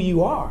becomes who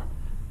you are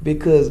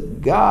because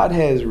God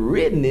has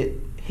written it.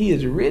 He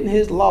has written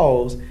his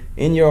laws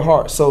in your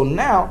heart. So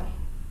now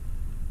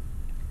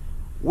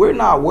we're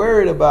not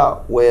worried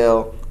about,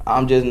 well,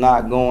 I'm just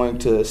not going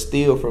to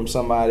steal from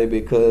somebody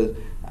because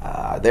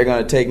they're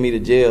going to take me to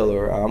jail,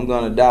 or I'm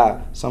going to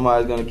die.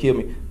 Somebody's going to kill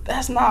me.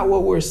 That's not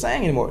what we're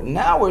saying anymore.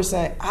 Now we're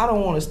saying, I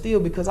don't want to steal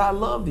because I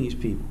love these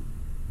people.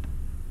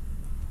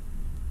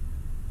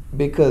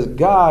 Because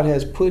God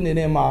has put it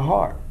in my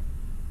heart.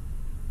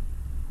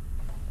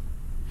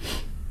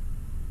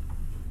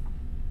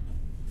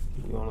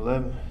 You on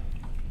 11?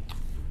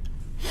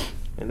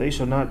 And they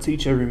shall not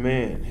teach every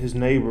man his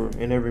neighbor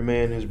and every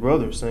man his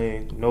brother,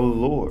 saying, Know the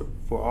Lord,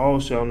 for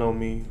all shall know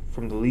me,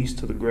 from the least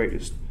to the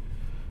greatest.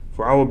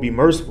 For I will be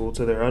merciful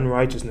to their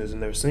unrighteousness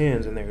and their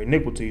sins, and their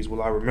iniquities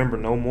will I remember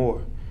no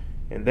more.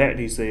 And that,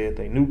 he said,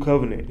 a new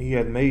covenant he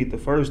hath made the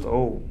first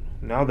old.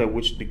 Now that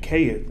which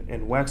decayeth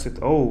and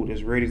waxeth old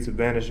is ready to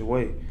vanish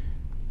away.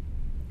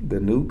 The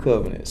new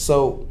covenant.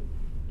 So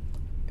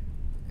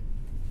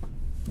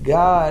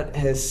God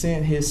has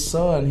sent his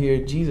son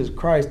here, Jesus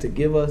Christ, to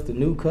give us the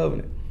new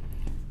covenant.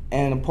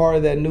 And a part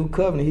of that new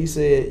covenant, he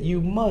said,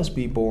 you must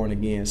be born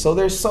again. So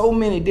there's so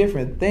many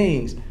different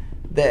things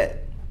that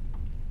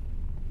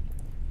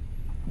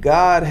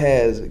God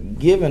has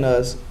given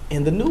us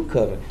in the new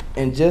covenant.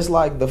 And just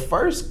like the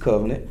first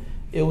covenant,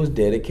 it was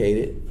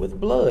dedicated with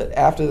blood.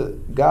 After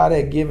God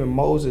had given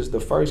Moses the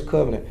first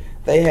covenant,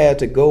 they had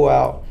to go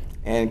out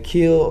and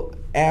kill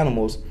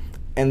animals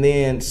and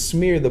then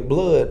smear the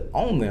blood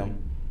on them.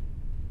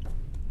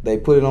 They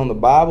put it on the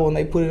Bible and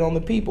they put it on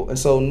the people. And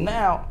so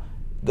now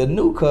the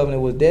new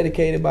covenant was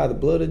dedicated by the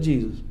blood of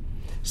Jesus.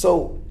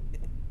 So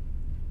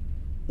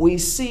we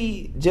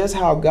see just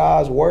how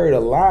God's word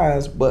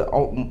aligns,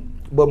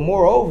 but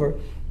moreover,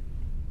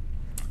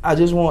 I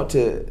just want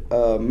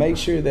to make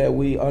sure that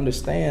we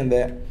understand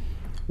that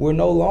we're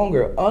no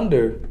longer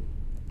under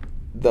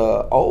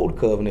the old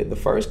covenant, the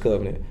first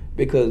covenant,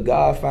 because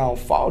God found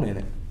fault in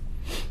it.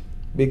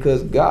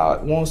 Because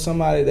God wants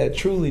somebody that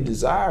truly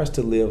desires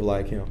to live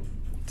like him,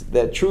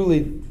 that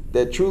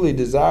truly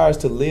desires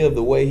to live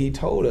the way he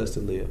told us to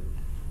live.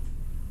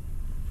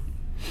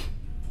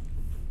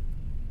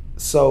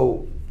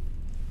 So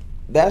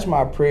that's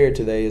my prayer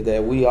today, is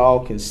that we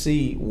all can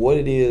see what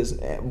it is.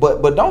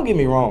 But don't get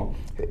me wrong.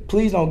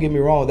 Please don't get me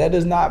wrong. That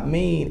does not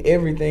mean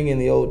everything in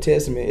the Old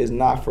Testament is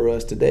not for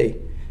us today.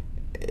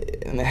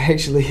 And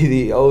actually,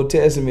 the Old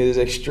Testament is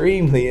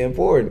extremely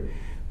important.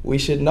 We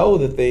should know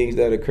the things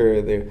that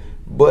occur there.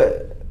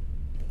 But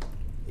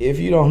if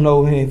you don't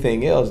know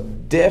anything else,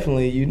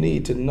 definitely you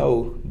need to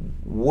know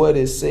what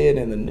is said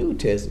in the New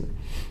Testament.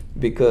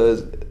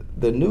 Because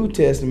the New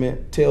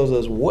Testament tells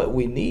us what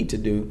we need to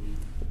do,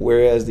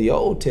 whereas the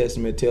Old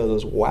Testament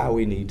tells us why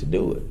we need to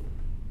do it.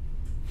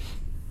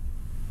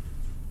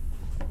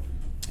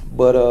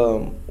 But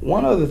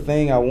one other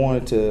thing I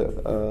wanted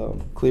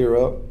to clear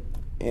up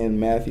in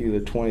Matthew,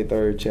 the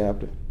 23rd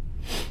chapter,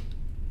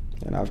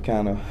 and I've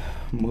kind of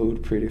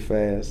moved pretty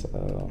fast.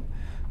 I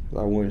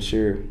wasn't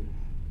sure.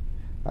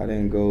 I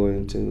didn't go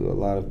into a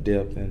lot of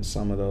depth in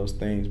some of those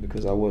things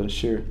because I wasn't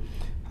sure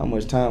how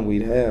much time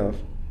we'd have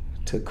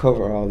to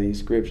cover all these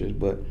scriptures.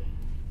 But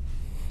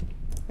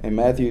in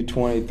Matthew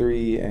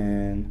 23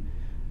 and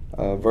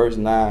verse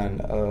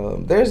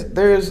 9,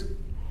 there's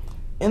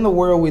in the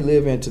world we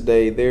live in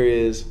today, there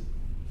is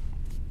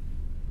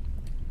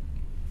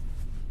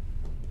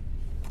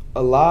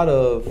a lot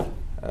of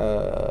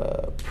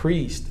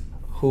priests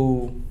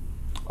who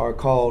are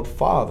called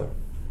father.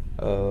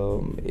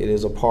 It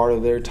is a part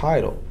of their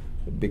title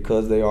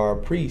because they are a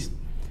priest.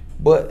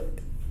 But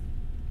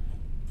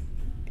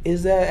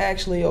is that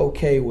actually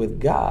okay with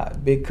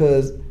God?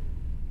 Because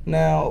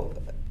now,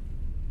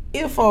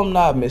 if I'm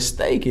not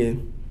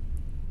mistaken,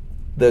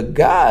 the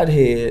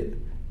Godhead,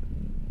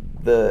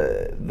 the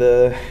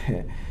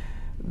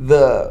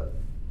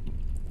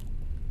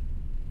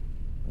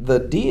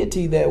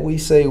deity that we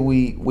say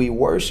we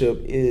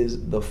worship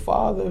is the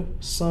Father,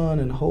 Son,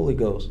 and Holy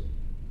Ghost.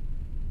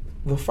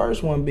 The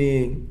first one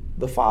being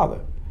the Father.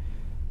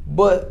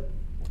 But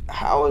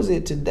how is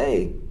it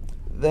today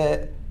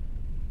that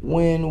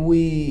when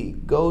we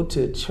go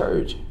to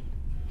church,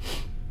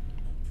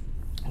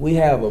 we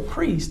have a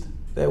priest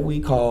that we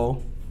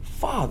call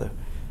Father?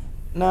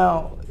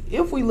 Now,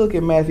 if we look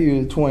at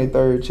Matthew the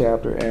 23rd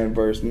chapter and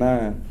verse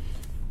 9,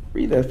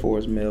 read that for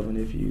us, Melvin,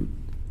 if you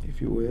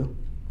will.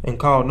 And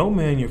call no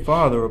man your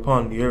father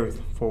upon the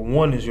earth, for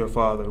one is your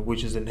Father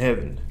which is in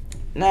heaven.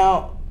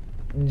 Now,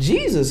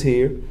 Jesus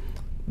here,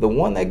 the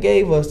one that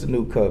gave us the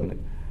new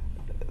covenant,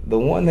 the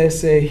one that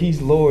said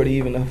he's Lord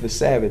even of the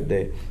Sabbath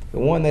day, the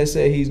one that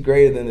said he's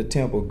greater than the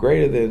temple,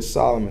 greater than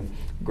Solomon,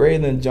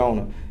 greater than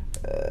Jonah,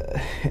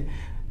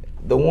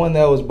 the one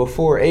that was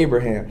before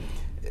Abraham.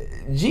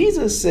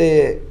 Jesus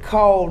said,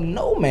 call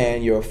no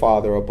man your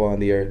father upon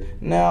the earth.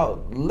 Now,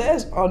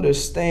 let's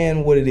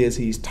understand what it is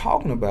he's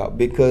talking about,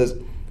 because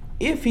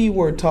if he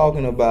were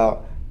talking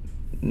about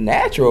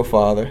natural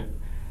father,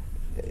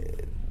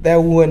 that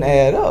wouldn't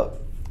add up,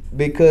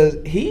 because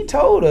he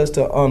told us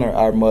to honor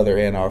our mother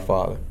and our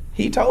father.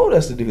 He told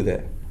us to do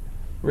that.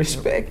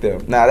 Respect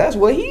them. Now, that's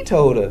what he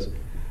told us.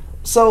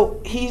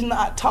 So he's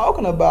not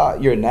talking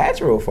about your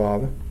natural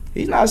father.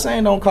 He's not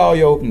saying don't call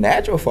your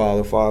natural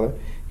father father.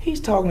 He's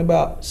talking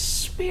about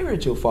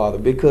spiritual father,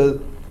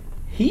 because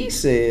he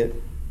said,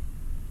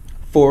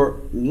 for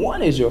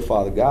one is your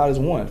father. God is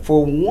one.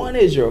 For one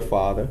is your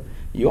father.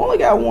 You only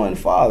got one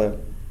father,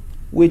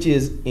 which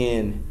is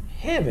in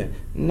heaven.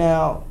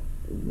 Now,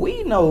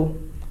 we know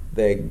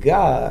that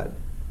God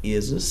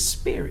is a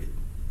spirit.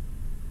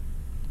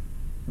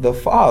 The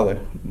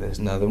Father, there's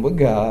nothing but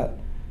God.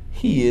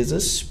 He is a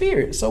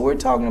spirit. So we're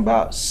talking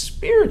about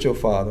spiritual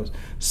fathers.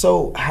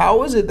 So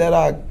how is it that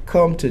I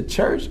come to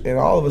church and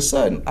all of a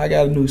sudden I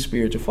got a new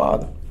spiritual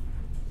father?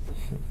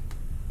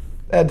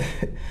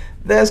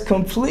 That's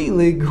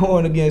completely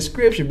going against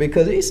Scripture,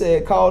 because he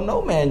said, call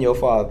no man your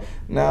father.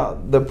 Now,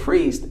 the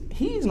priest,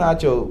 he's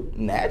not your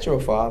natural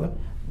father.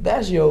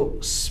 That's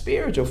your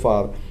spiritual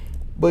father.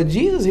 But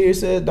Jesus here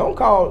says, don't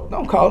call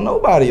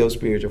nobody your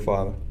spiritual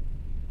father.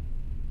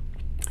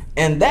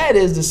 And that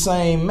is the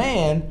same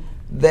man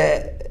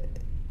that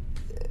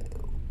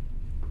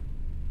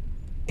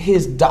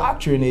his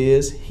doctrine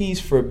is he's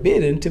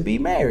forbidden to be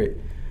married.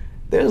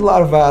 There's a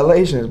lot of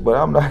violations, but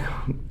I'm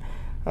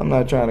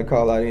not trying to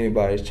call out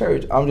anybody's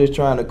church. I'm just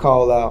trying to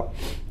call out,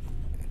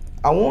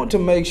 I want to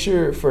make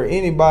sure for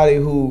anybody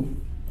who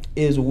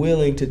is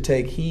willing to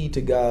take heed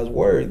to God's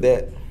word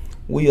that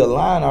we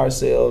align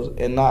ourselves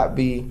and not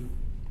be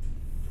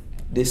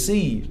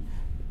deceived,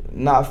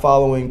 not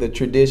following the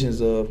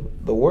traditions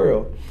of the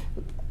world.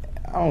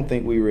 I don't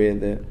think we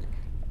read that.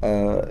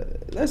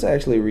 Let's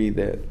actually read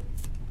that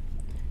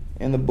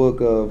in the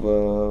book of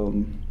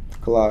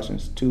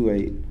Colossians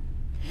 2:8.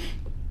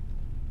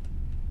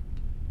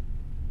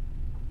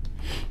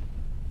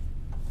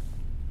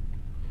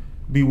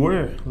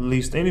 Beware,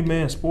 lest any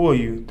man spoil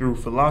you through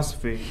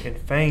philosophy and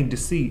feigned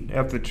deceit,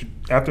 after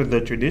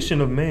the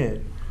tradition of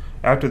man,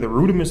 after the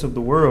rudiments of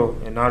the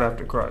world, and not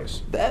after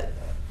Christ. That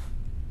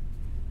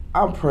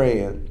I'm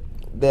praying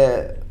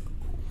that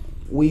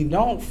we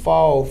don't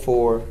fall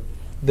for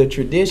the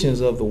traditions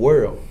of the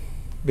world,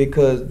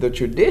 because the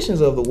traditions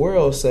of the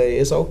world say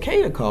it's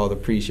okay to call the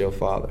priest your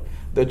father.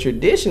 The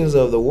traditions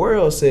of the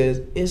world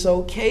says it's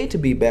okay to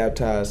be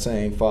baptized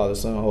saying Father,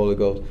 Son, Holy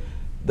Ghost.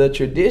 The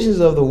traditions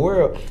of the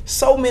world,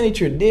 so many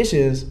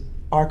traditions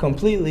are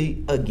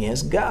completely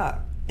against God,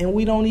 and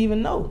we don't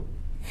even know.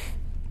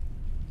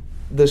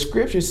 The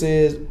scripture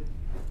says,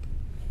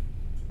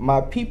 my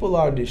people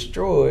are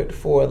destroyed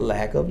for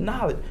lack of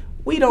knowledge.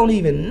 We don't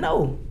even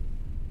know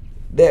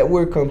that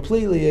we're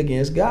completely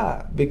against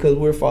God because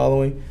we're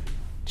following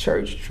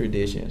church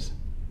traditions.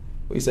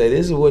 We say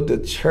this is what the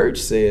church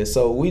says,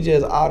 so we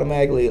just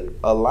automatically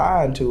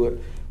align to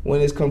it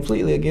when it's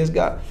completely against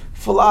God.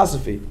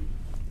 Philosophy.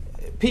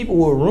 People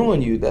will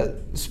ruin you. That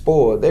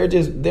spoiled.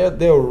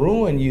 They'll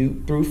ruin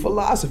you through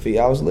philosophy.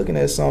 I was looking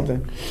at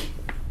something,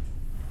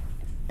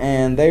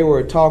 and they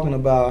were talking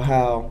about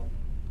how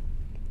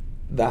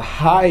the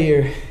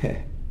higher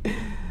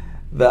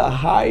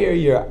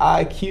your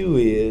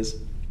IQ is,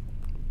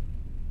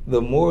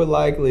 the more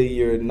likely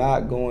you're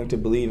not going to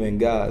believe in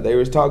God. They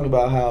were talking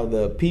about how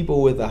the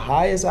people with the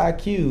highest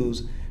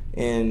IQs,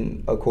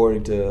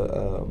 according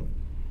to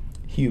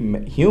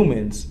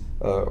humans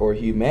or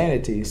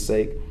humanity's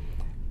sake,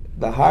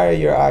 the higher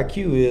your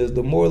IQ is,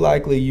 the more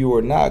likely you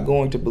are not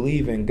going to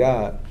believe in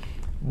God.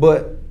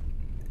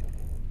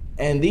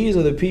 And these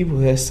are the people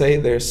that say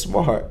they're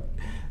smart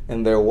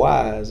and they're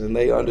wise and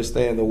they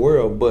understand the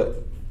world. But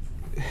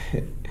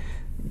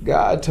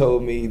God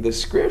told me, the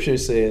scripture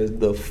says,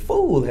 the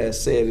fool has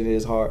said in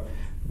his heart,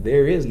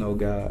 there is no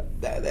God.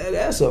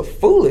 That's a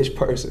foolish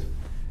person.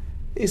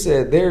 He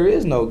said, there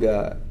is no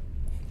God.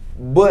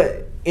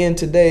 But in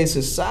today's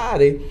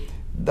society,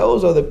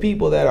 those are the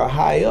people that are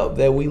high up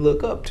that we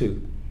look up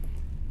to,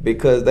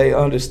 because they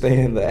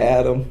understand the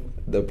atom,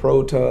 the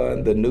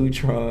proton, the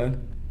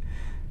neutron.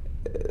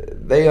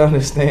 They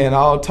understand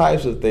all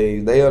types of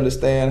things. They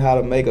understand how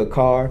to make a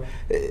car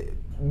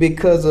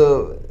because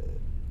of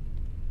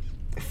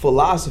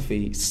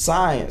philosophy,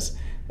 science,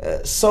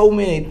 so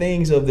many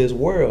things of this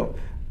world.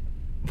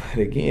 But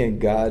again,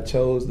 God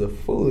chose the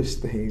foolish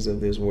things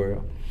of this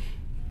world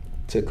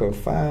to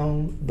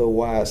confound the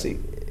wise. See,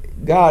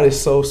 God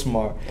is so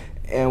smart.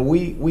 And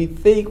we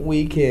think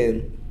we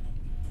can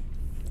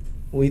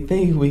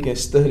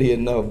study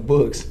enough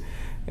books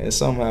and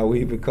somehow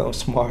we become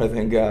smarter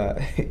than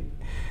God.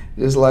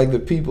 Just like the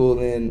people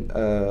in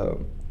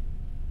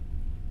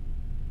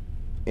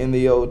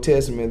the Old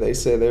Testament, they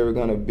said they were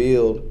going to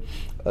build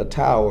a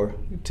tower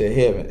to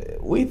heaven.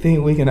 We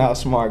think we can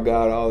outsmart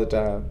God all the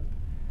time.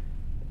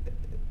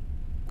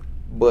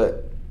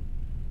 But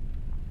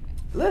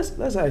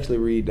let's actually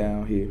read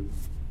down here.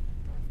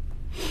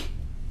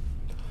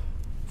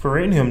 For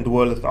in him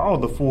dwelleth all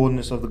the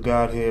fullness of the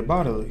Godhead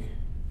bodily,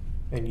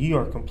 and ye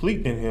are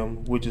complete in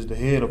him, which is the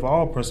head of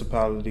all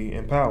principality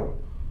and power,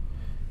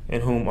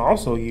 in whom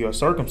also ye are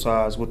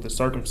circumcised with the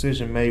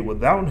circumcision made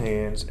without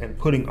hands, and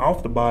putting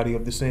off the body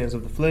of the sins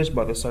of the flesh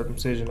by the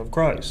circumcision of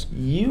Christ.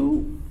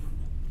 You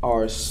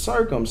are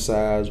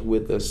circumcised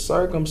with the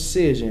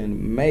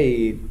circumcision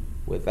made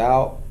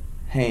without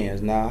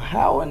hands. Now,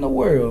 how in the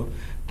world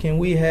can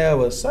we have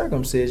a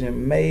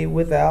circumcision made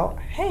without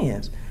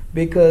hands?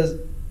 Because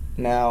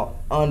now,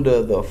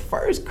 under the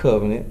first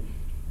covenant,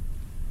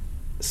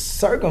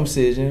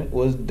 circumcision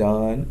was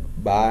done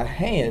by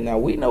hand. Now,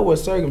 we know what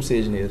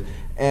circumcision is.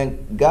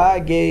 And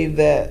God gave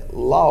that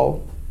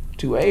law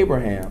to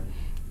Abraham.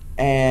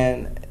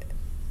 And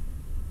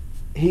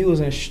he was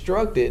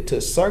instructed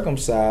to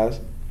circumcise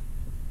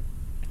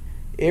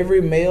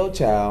every male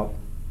child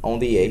on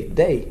the 8th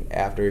day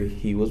after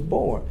he was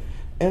born.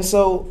 And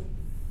so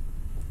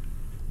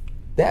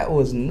that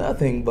was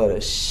nothing but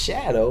a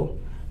shadow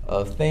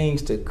of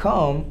things to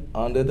come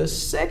under the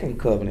second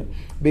covenant.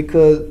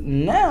 Because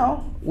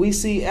now we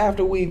see,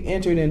 after we've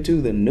entered into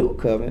the new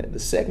covenant, the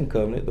second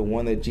covenant, the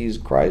one that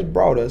Jesus Christ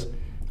brought us,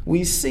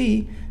 we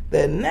see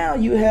that now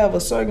you have a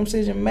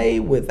circumcision made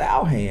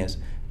without hands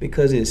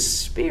because it's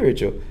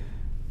spiritual.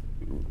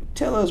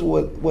 Tell us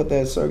what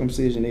that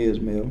circumcision is,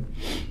 Mel.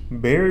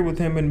 Buried with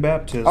him in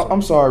baptism.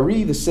 I'm sorry,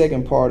 read the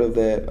second part of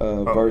that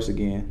verse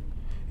again.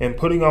 And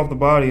putting off the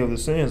body of the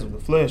sins of the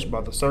flesh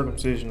by the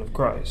circumcision of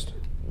Christ.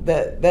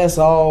 That's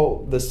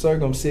all the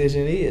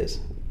circumcision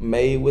is,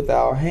 made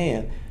without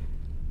hand.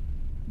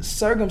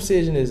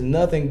 Circumcision is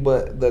nothing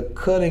but the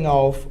cutting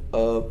off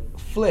of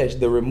flesh,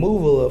 the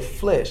removal of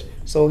flesh.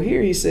 So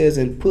here he says,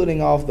 in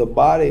putting off the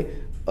body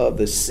of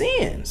the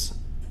sins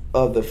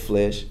of the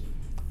flesh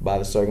by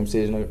the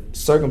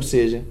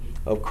circumcision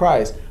of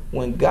Christ.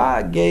 When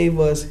God gave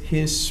us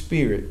his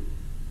spirit,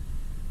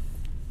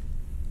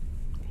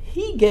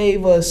 he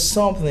gave us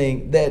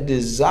something that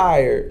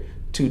desired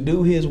to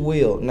do his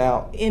will.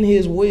 Now, in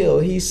his will,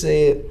 he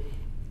said,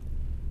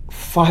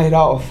 fight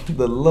off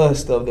the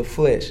lust of the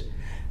flesh.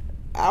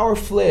 Our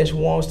flesh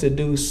wants to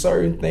do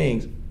certain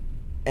things.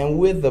 And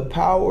with the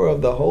power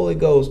of the Holy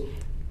Ghost,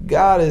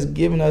 God has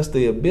given us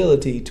the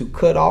ability to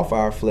cut off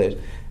our flesh.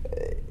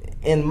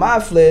 In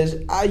my flesh,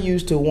 I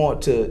used to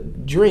want to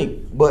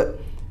drink, but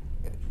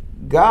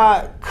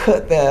God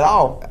cut that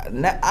off.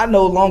 I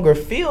no longer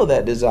feel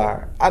that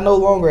desire. I no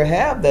longer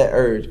have that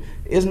urge.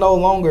 It's no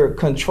longer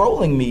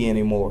controlling me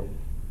anymore.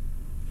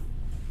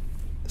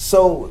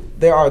 So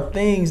there are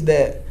things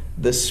that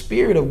the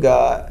Spirit of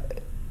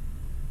God,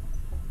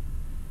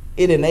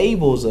 it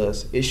enables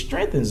us. It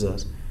strengthens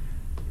us.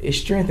 It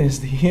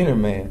strengthens the inner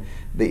man.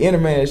 The inner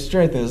man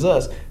strengthens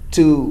us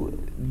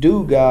to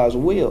do God's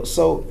will.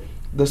 So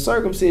the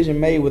circumcision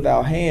made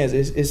without hands,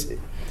 it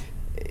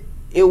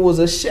was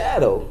a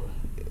shadow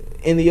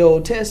in the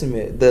Old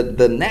Testament.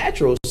 The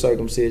natural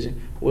circumcision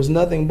was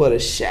nothing but a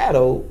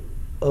shadow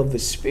of the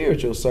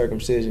spiritual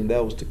circumcision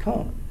that was to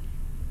come.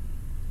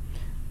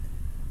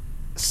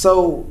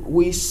 So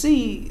we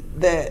see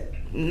that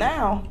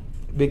now,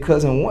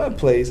 because in one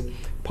place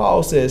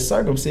Paul says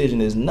circumcision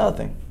is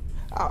nothing.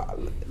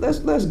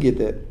 Let's get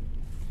that.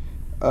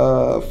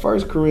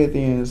 1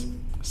 Corinthians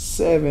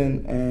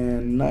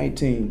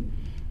 7:19.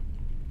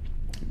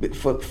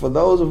 For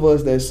those of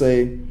us that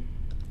say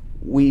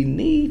we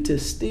need to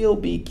still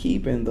be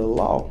keeping the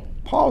law,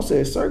 Paul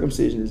says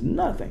circumcision is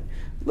nothing.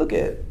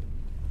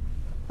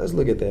 Let's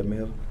look at that,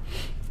 Mel.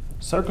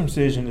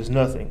 Circumcision is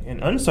nothing,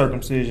 and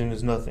uncircumcision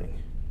is nothing,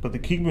 but the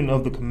keeping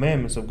of the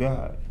commandments of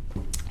God.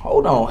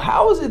 Hold on.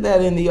 How is it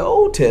that in the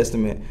Old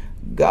Testament,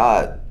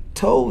 God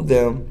told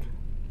them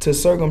to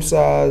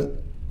circumcise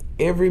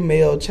every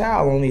male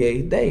child on the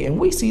 8th day? And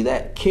we see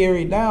that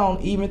carried down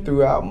even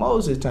throughout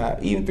Moses' time,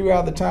 even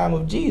throughout the time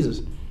of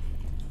Jesus.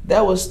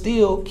 That was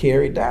still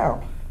carried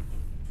down.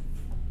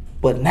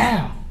 But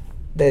now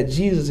that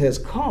Jesus has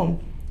come,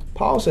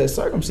 Paul says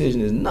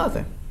circumcision is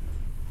nothing.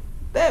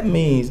 That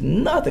means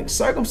nothing.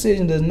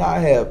 Circumcision does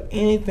not have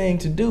anything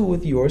to do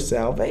with your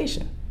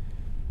salvation.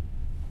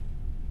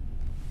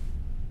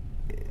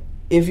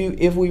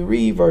 If we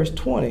read verse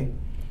 20,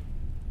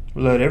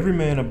 let every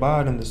man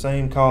abide in the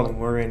same calling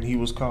wherein he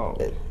was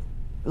called.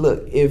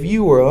 Look, if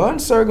you were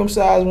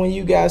uncircumcised when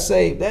you got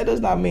saved, that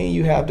does not mean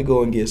you have to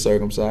go and get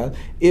circumcised.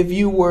 If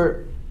you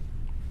were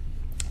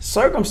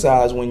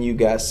circumcised when you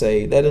got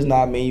saved, that does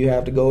not mean you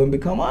have to go and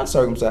become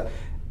uncircumcised.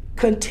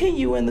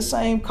 Continue in the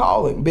same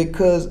calling,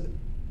 because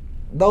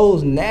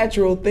those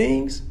natural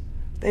things,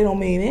 they don't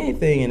mean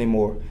anything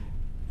anymore.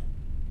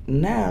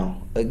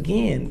 Now,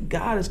 again,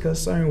 God is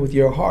concerned with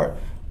your heart.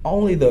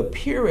 Only the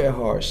pure at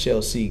heart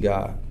shall see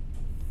God.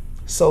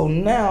 So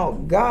now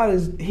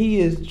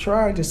He is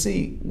trying to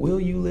see, will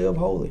you live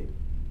holy?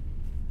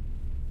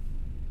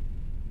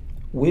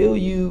 Will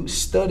you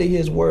study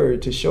his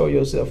word to show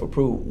yourself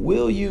approved?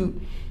 Will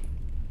you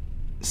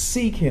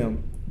seek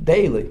him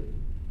daily?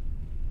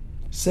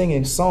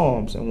 Singing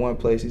psalms, in one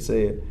place he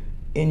said,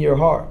 in your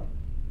heart.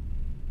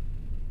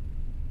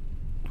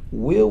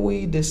 Will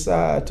we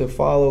decide to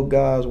follow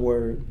God's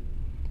word?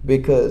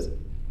 Because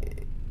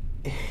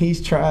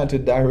he's trying to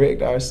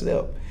direct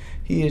ourselves.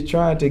 He is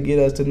trying to get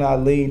us to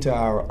not lean to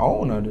our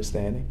own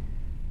understanding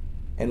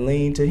and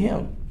lean to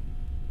him.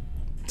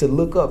 To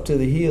look up to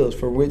the hills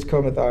from which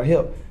cometh our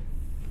help,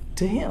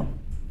 to him.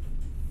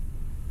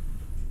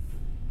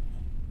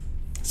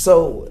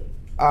 So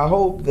I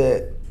hope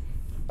that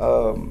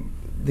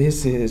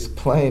this is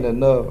plain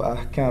enough.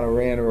 I kind of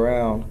ran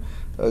around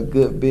a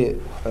good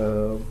bit.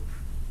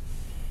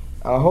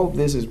 I hope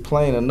this is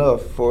plain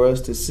enough for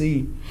us to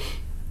see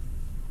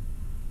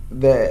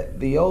that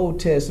the Old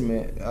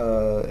Testament,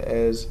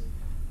 as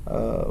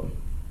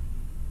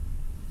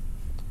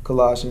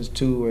Colossians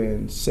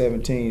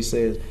 2:17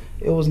 says,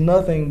 it was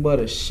nothing but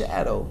a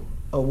shadow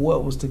of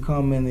what was to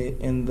come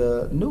in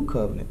the New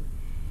Covenant.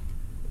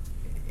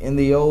 In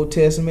the Old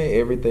Testament,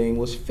 everything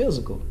was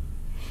physical.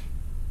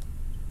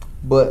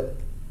 But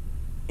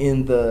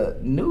in the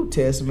New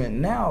Testament,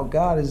 now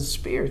God is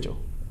spiritual.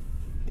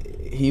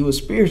 He was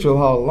spiritual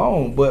all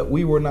along, but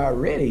we were not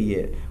ready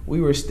yet. We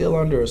were still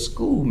under a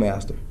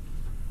schoolmaster.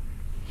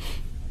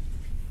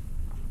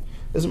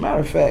 As a matter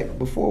of fact,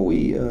 before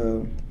we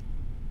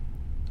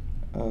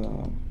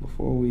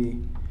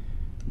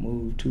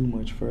move too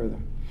much further,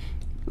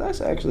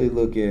 let's actually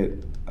look at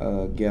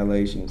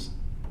Galatians,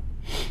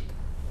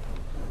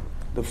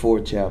 the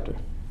 4th chapter,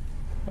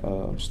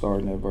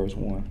 starting at verse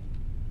 1.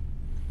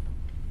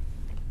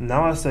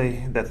 Now I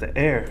say that the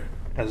heir,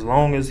 as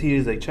long as he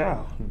is a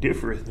child,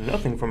 differeth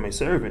nothing from a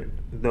servant,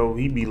 though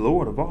he be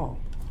Lord of all.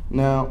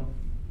 Now,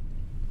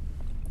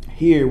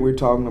 here we're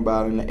talking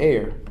about an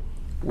heir,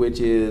 which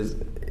is,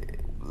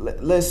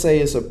 let's say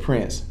it's a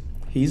prince.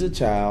 He's a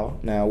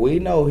child. Now, we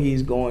know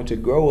he's going to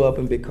grow up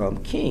and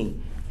become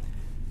king.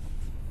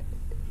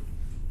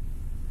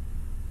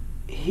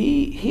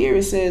 Here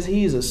it says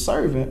he's a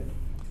servant,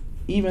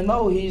 even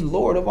though he's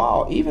Lord of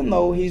all, even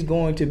though he's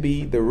going to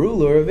be the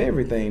ruler of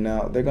everything.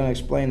 Now, they're going to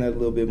explain that a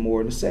little bit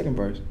more in the 2nd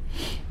verse.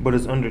 But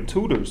is under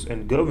tutors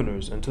and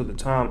governors until the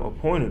time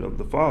appointed of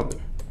the father.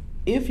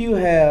 If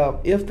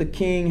the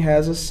king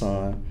has a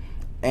son,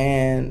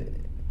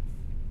 and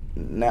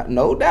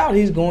no doubt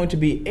he's going to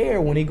be heir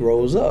when he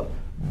grows up,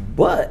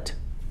 but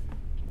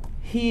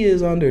he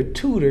is under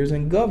tutors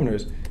and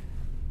governors.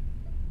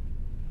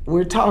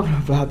 We're talking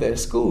about that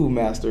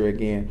schoolmaster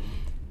again,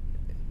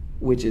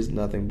 which is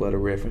nothing but a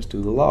reference to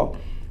the law.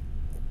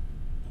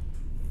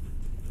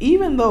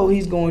 Even though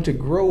he's going to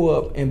grow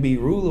up and be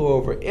ruler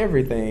over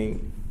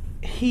everything,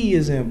 he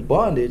is in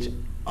bondage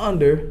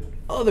under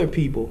other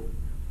people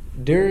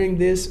during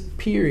this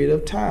period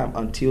of time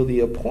until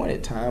the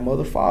appointed time of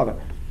the Father,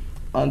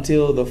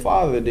 until the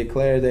Father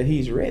declares that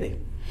he's ready.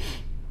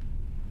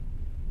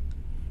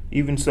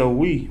 Even so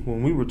we,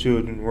 when we were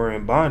children, were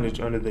in bondage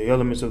under the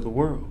elements of the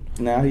world.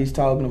 Now he's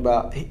talking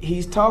about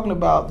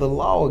the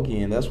law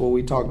again. That's what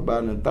we talked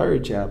about in the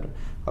 3rd chapter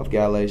of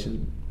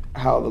Galatians,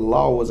 how the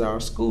law was our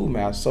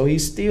schoolmaster. So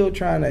he's still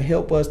trying to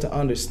help us to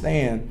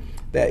understand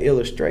that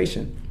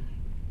illustration.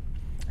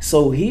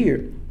 So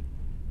here,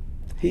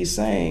 he's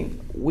saying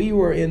we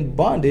were in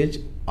bondage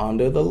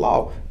under the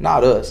law.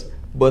 Not us,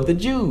 but the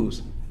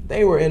Jews.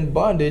 They were in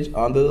bondage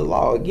under the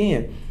law.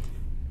 Again,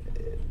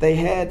 they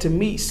had to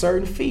meet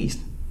certain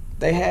feasts.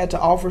 They had to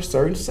offer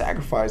certain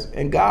sacrifices.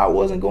 And God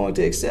wasn't going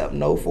to accept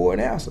no for an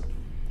answer.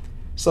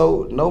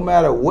 So no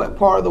matter what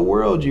part of the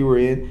world you were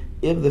in,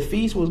 if the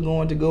feast was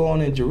going to go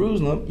on in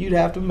Jerusalem, you'd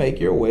have to make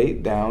your way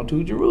down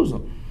to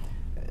Jerusalem.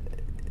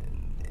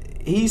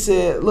 He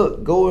said,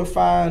 look, go and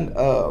find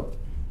a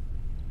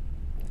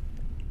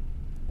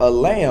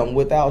lamb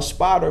without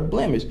spot or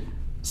blemish.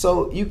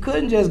 So you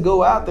couldn't just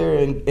go out there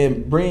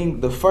and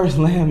bring the first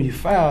lamb you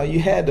found.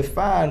 You had to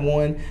find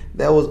one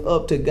that was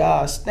up to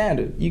God's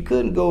standard. You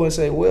couldn't go and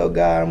say, well,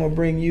 God, I'm going to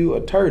bring you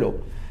a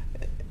turtle.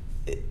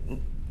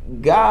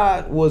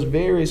 God was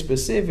very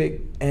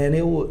specific, and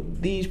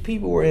these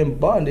people were in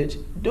bondage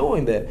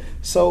doing that.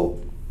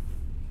 So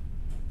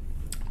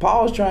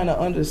Paul's trying to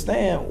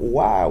understand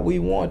why we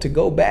want to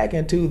go back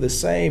into the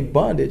same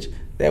bondage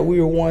that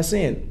we were once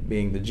in,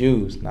 being the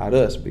Jews, not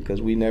us,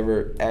 because we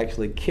never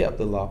actually kept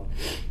the law,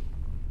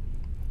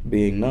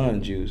 being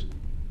non-Jews.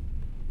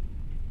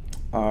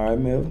 All right,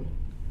 Melvin.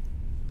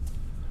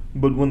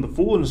 But when the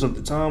fullness of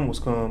the time was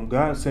come,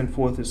 God sent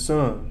forth his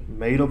Son,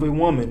 made of a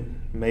woman,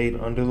 made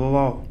under the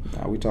law.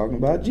 Now we're talking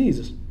about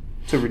Jesus.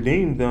 To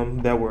redeem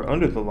them that were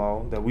under the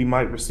law, that we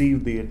might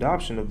receive the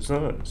adoption of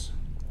sons.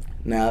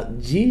 Now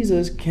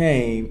Jesus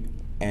came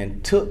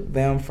and took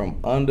them from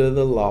under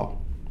the law.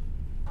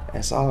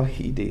 That's all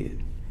he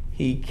did.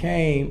 He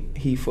came,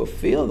 he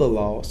fulfilled the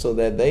law so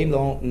that they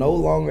no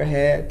longer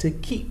had to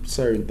keep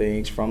certain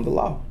things from the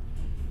law.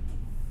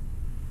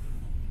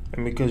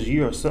 And because ye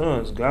are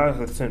sons, God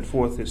hath sent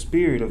forth his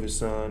Spirit of his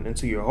Son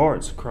into your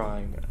hearts,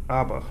 crying,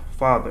 Abba,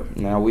 Father.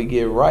 Now we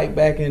get right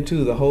back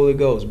into the Holy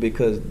Ghost,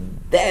 because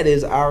that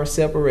is our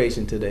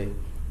separation today.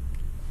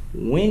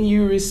 When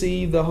you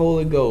receive the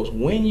Holy Ghost,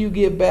 when you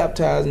get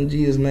baptized in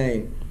Jesus'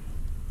 name,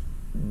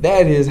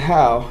 that is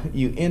how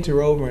you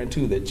enter over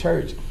into the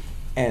church,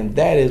 and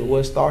that is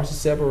what starts the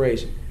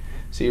separation.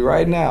 See,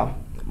 right now,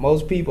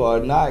 most people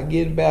are not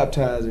getting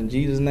baptized in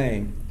Jesus'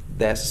 name.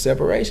 That's the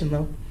separation,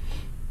 though.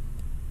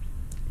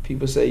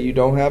 People say you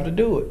don't have to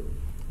do it,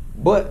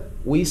 but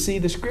we see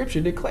the scripture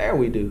declare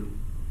we do.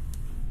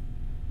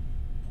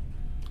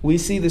 We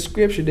see the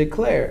scripture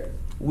declare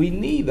we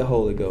need the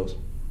Holy Ghost.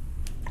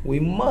 We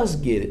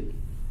must get it,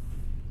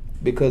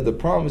 because the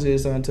promise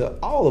is unto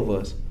all of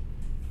us.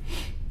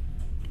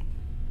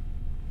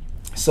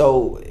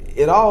 So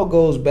it all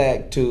goes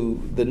back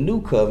to the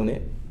new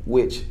covenant,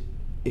 which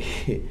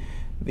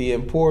the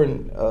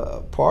important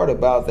part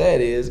about that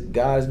is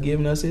God's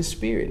given us his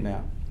Spirit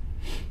now.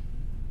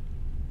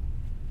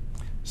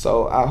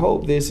 So I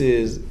hope this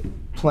is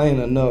plain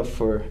enough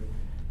for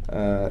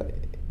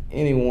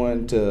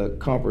anyone to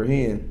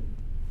comprehend.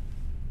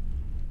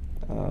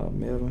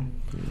 Melvin?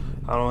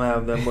 I don't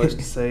have that much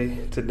to say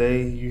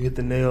today. You hit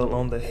the nail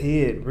on the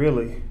head,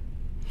 really.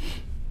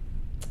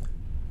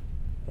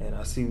 And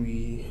I see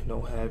we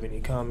don't have any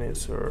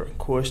comments or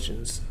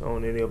questions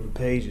on any of the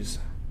pages.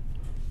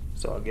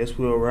 So I guess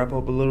we'll wrap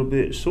up a little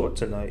bit short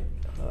tonight.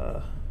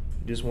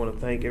 Just want to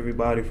thank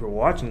everybody for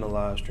watching the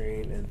live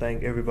stream, and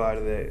thank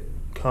everybody that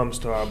comes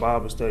to our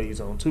Bible studies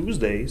on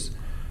Tuesdays.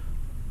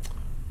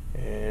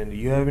 And do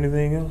you have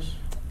anything else?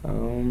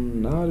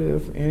 Not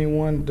if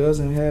anyone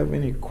doesn't have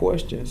any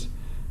questions.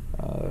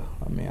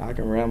 I mean, I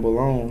can ramble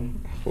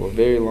on for a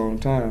very long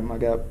time. I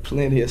got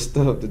plenty of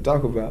stuff to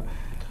talk about.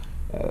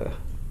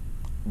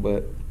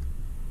 But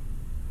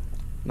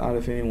not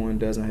if anyone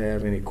doesn't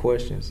have any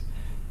questions.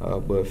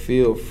 But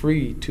feel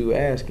free to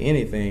ask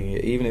anything,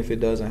 even if it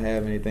doesn't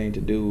have anything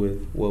to do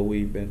with what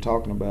we've been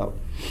talking about.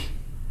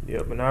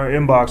 Yep, and our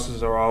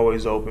inboxes are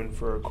always open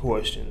for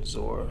questions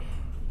or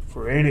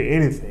for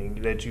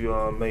anything that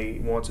you may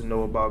want to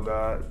know about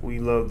God. We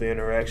love the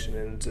interaction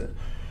and to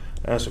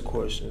answer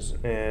questions.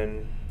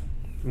 And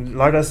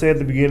like I said at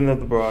the beginning of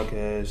the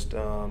broadcast,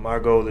 my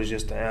goal is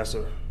just to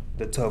answer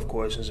the tough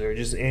questions, or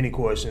just any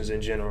questions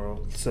in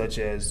general, such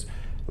as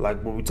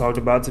like what we talked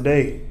about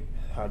today.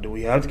 How do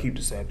we have to keep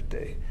the Sabbath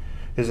day?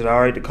 Is it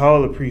all right to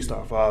call a priest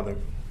our father?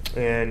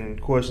 And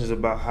questions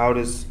about how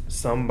does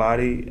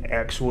somebody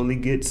actually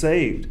get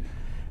saved?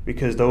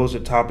 Because those are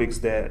topics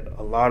that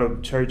a lot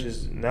of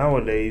churches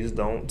nowadays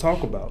don't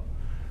talk about.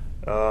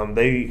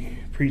 They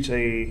preach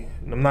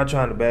I'm not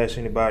trying to bash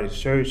anybody's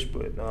church,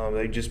 but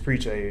they just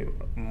preach a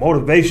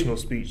motivational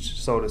speech,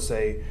 so to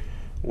say,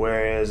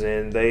 whereas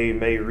they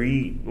may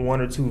read one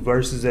or two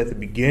verses at the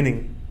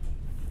beginning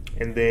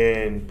and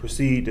then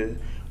proceed to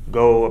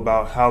go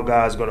about how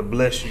God's going to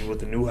bless you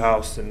with a new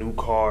house, a new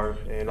car,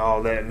 and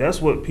all that. And that's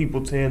what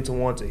people tend to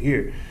want to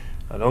hear.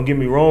 Now, don't get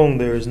me wrong,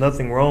 there is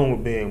nothing wrong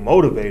with being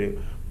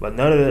motivated, but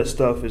none of that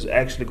stuff is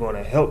actually going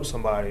to help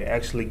somebody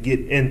actually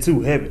get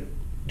into heaven.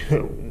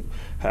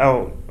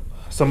 How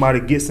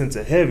somebody gets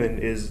into heaven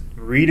is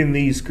reading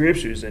these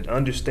scriptures and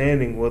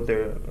understanding what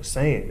they're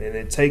saying. And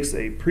it takes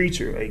a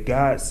preacher, a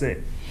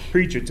God-sent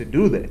preacher, to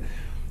do that.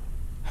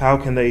 How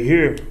can they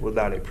hear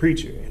without a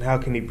preacher? And how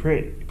can he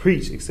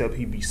preach except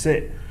he be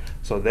sent?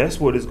 So that's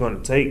what it's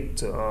going to take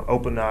to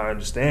open our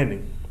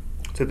understanding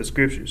to the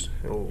scriptures.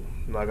 So,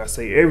 like I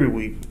say every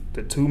week,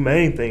 the two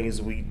main things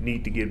is we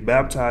need to get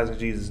baptized in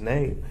Jesus'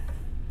 name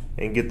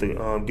and get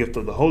the gift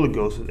of the Holy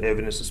Ghost with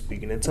evidence of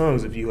speaking in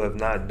tongues. If you have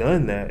not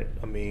done that,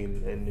 I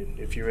mean, and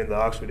if you're in the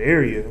Oxford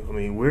area, I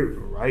mean, we're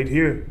right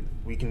here.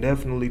 We can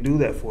definitely do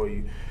that for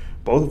you.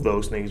 Both of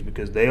those things,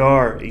 because they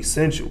are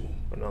essential.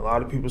 And a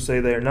lot of people say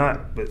they're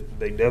not, but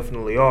they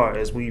definitely are,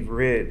 as we've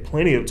read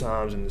plenty of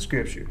times in the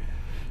scripture.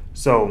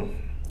 So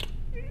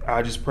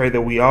I just pray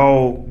that we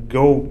all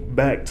go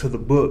back to the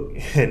book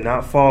and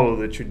not follow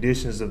the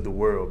traditions of the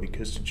world,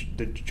 because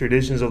the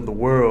traditions of the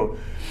world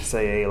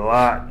say a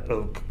lot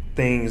of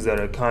things that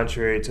are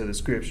contrary to the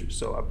scriptures.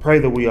 So I pray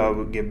that we all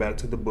will get back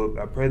to the book.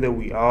 I pray that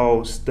we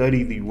all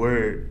study the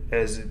word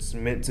as it's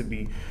meant to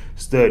be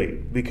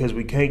studied, because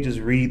we can't just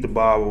read the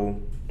Bible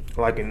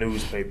like a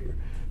newspaper.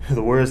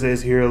 The word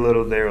says here a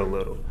little, there a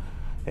little.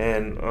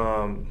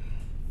 And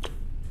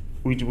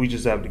we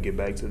just have to get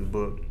back to the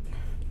book.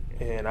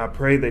 And I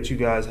pray that you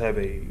guys have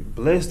a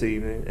blessed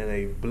evening and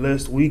a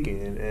blessed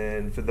weekend.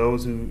 And for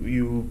those of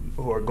you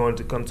who are going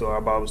to come to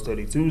our Bible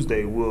study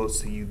Tuesday, we'll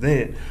see you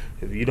then.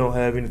 If you don't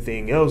have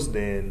anything else,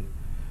 then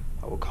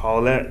I will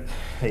call that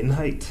a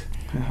night.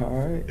 All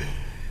right.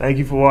 Thank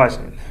you for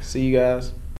watching. See you guys.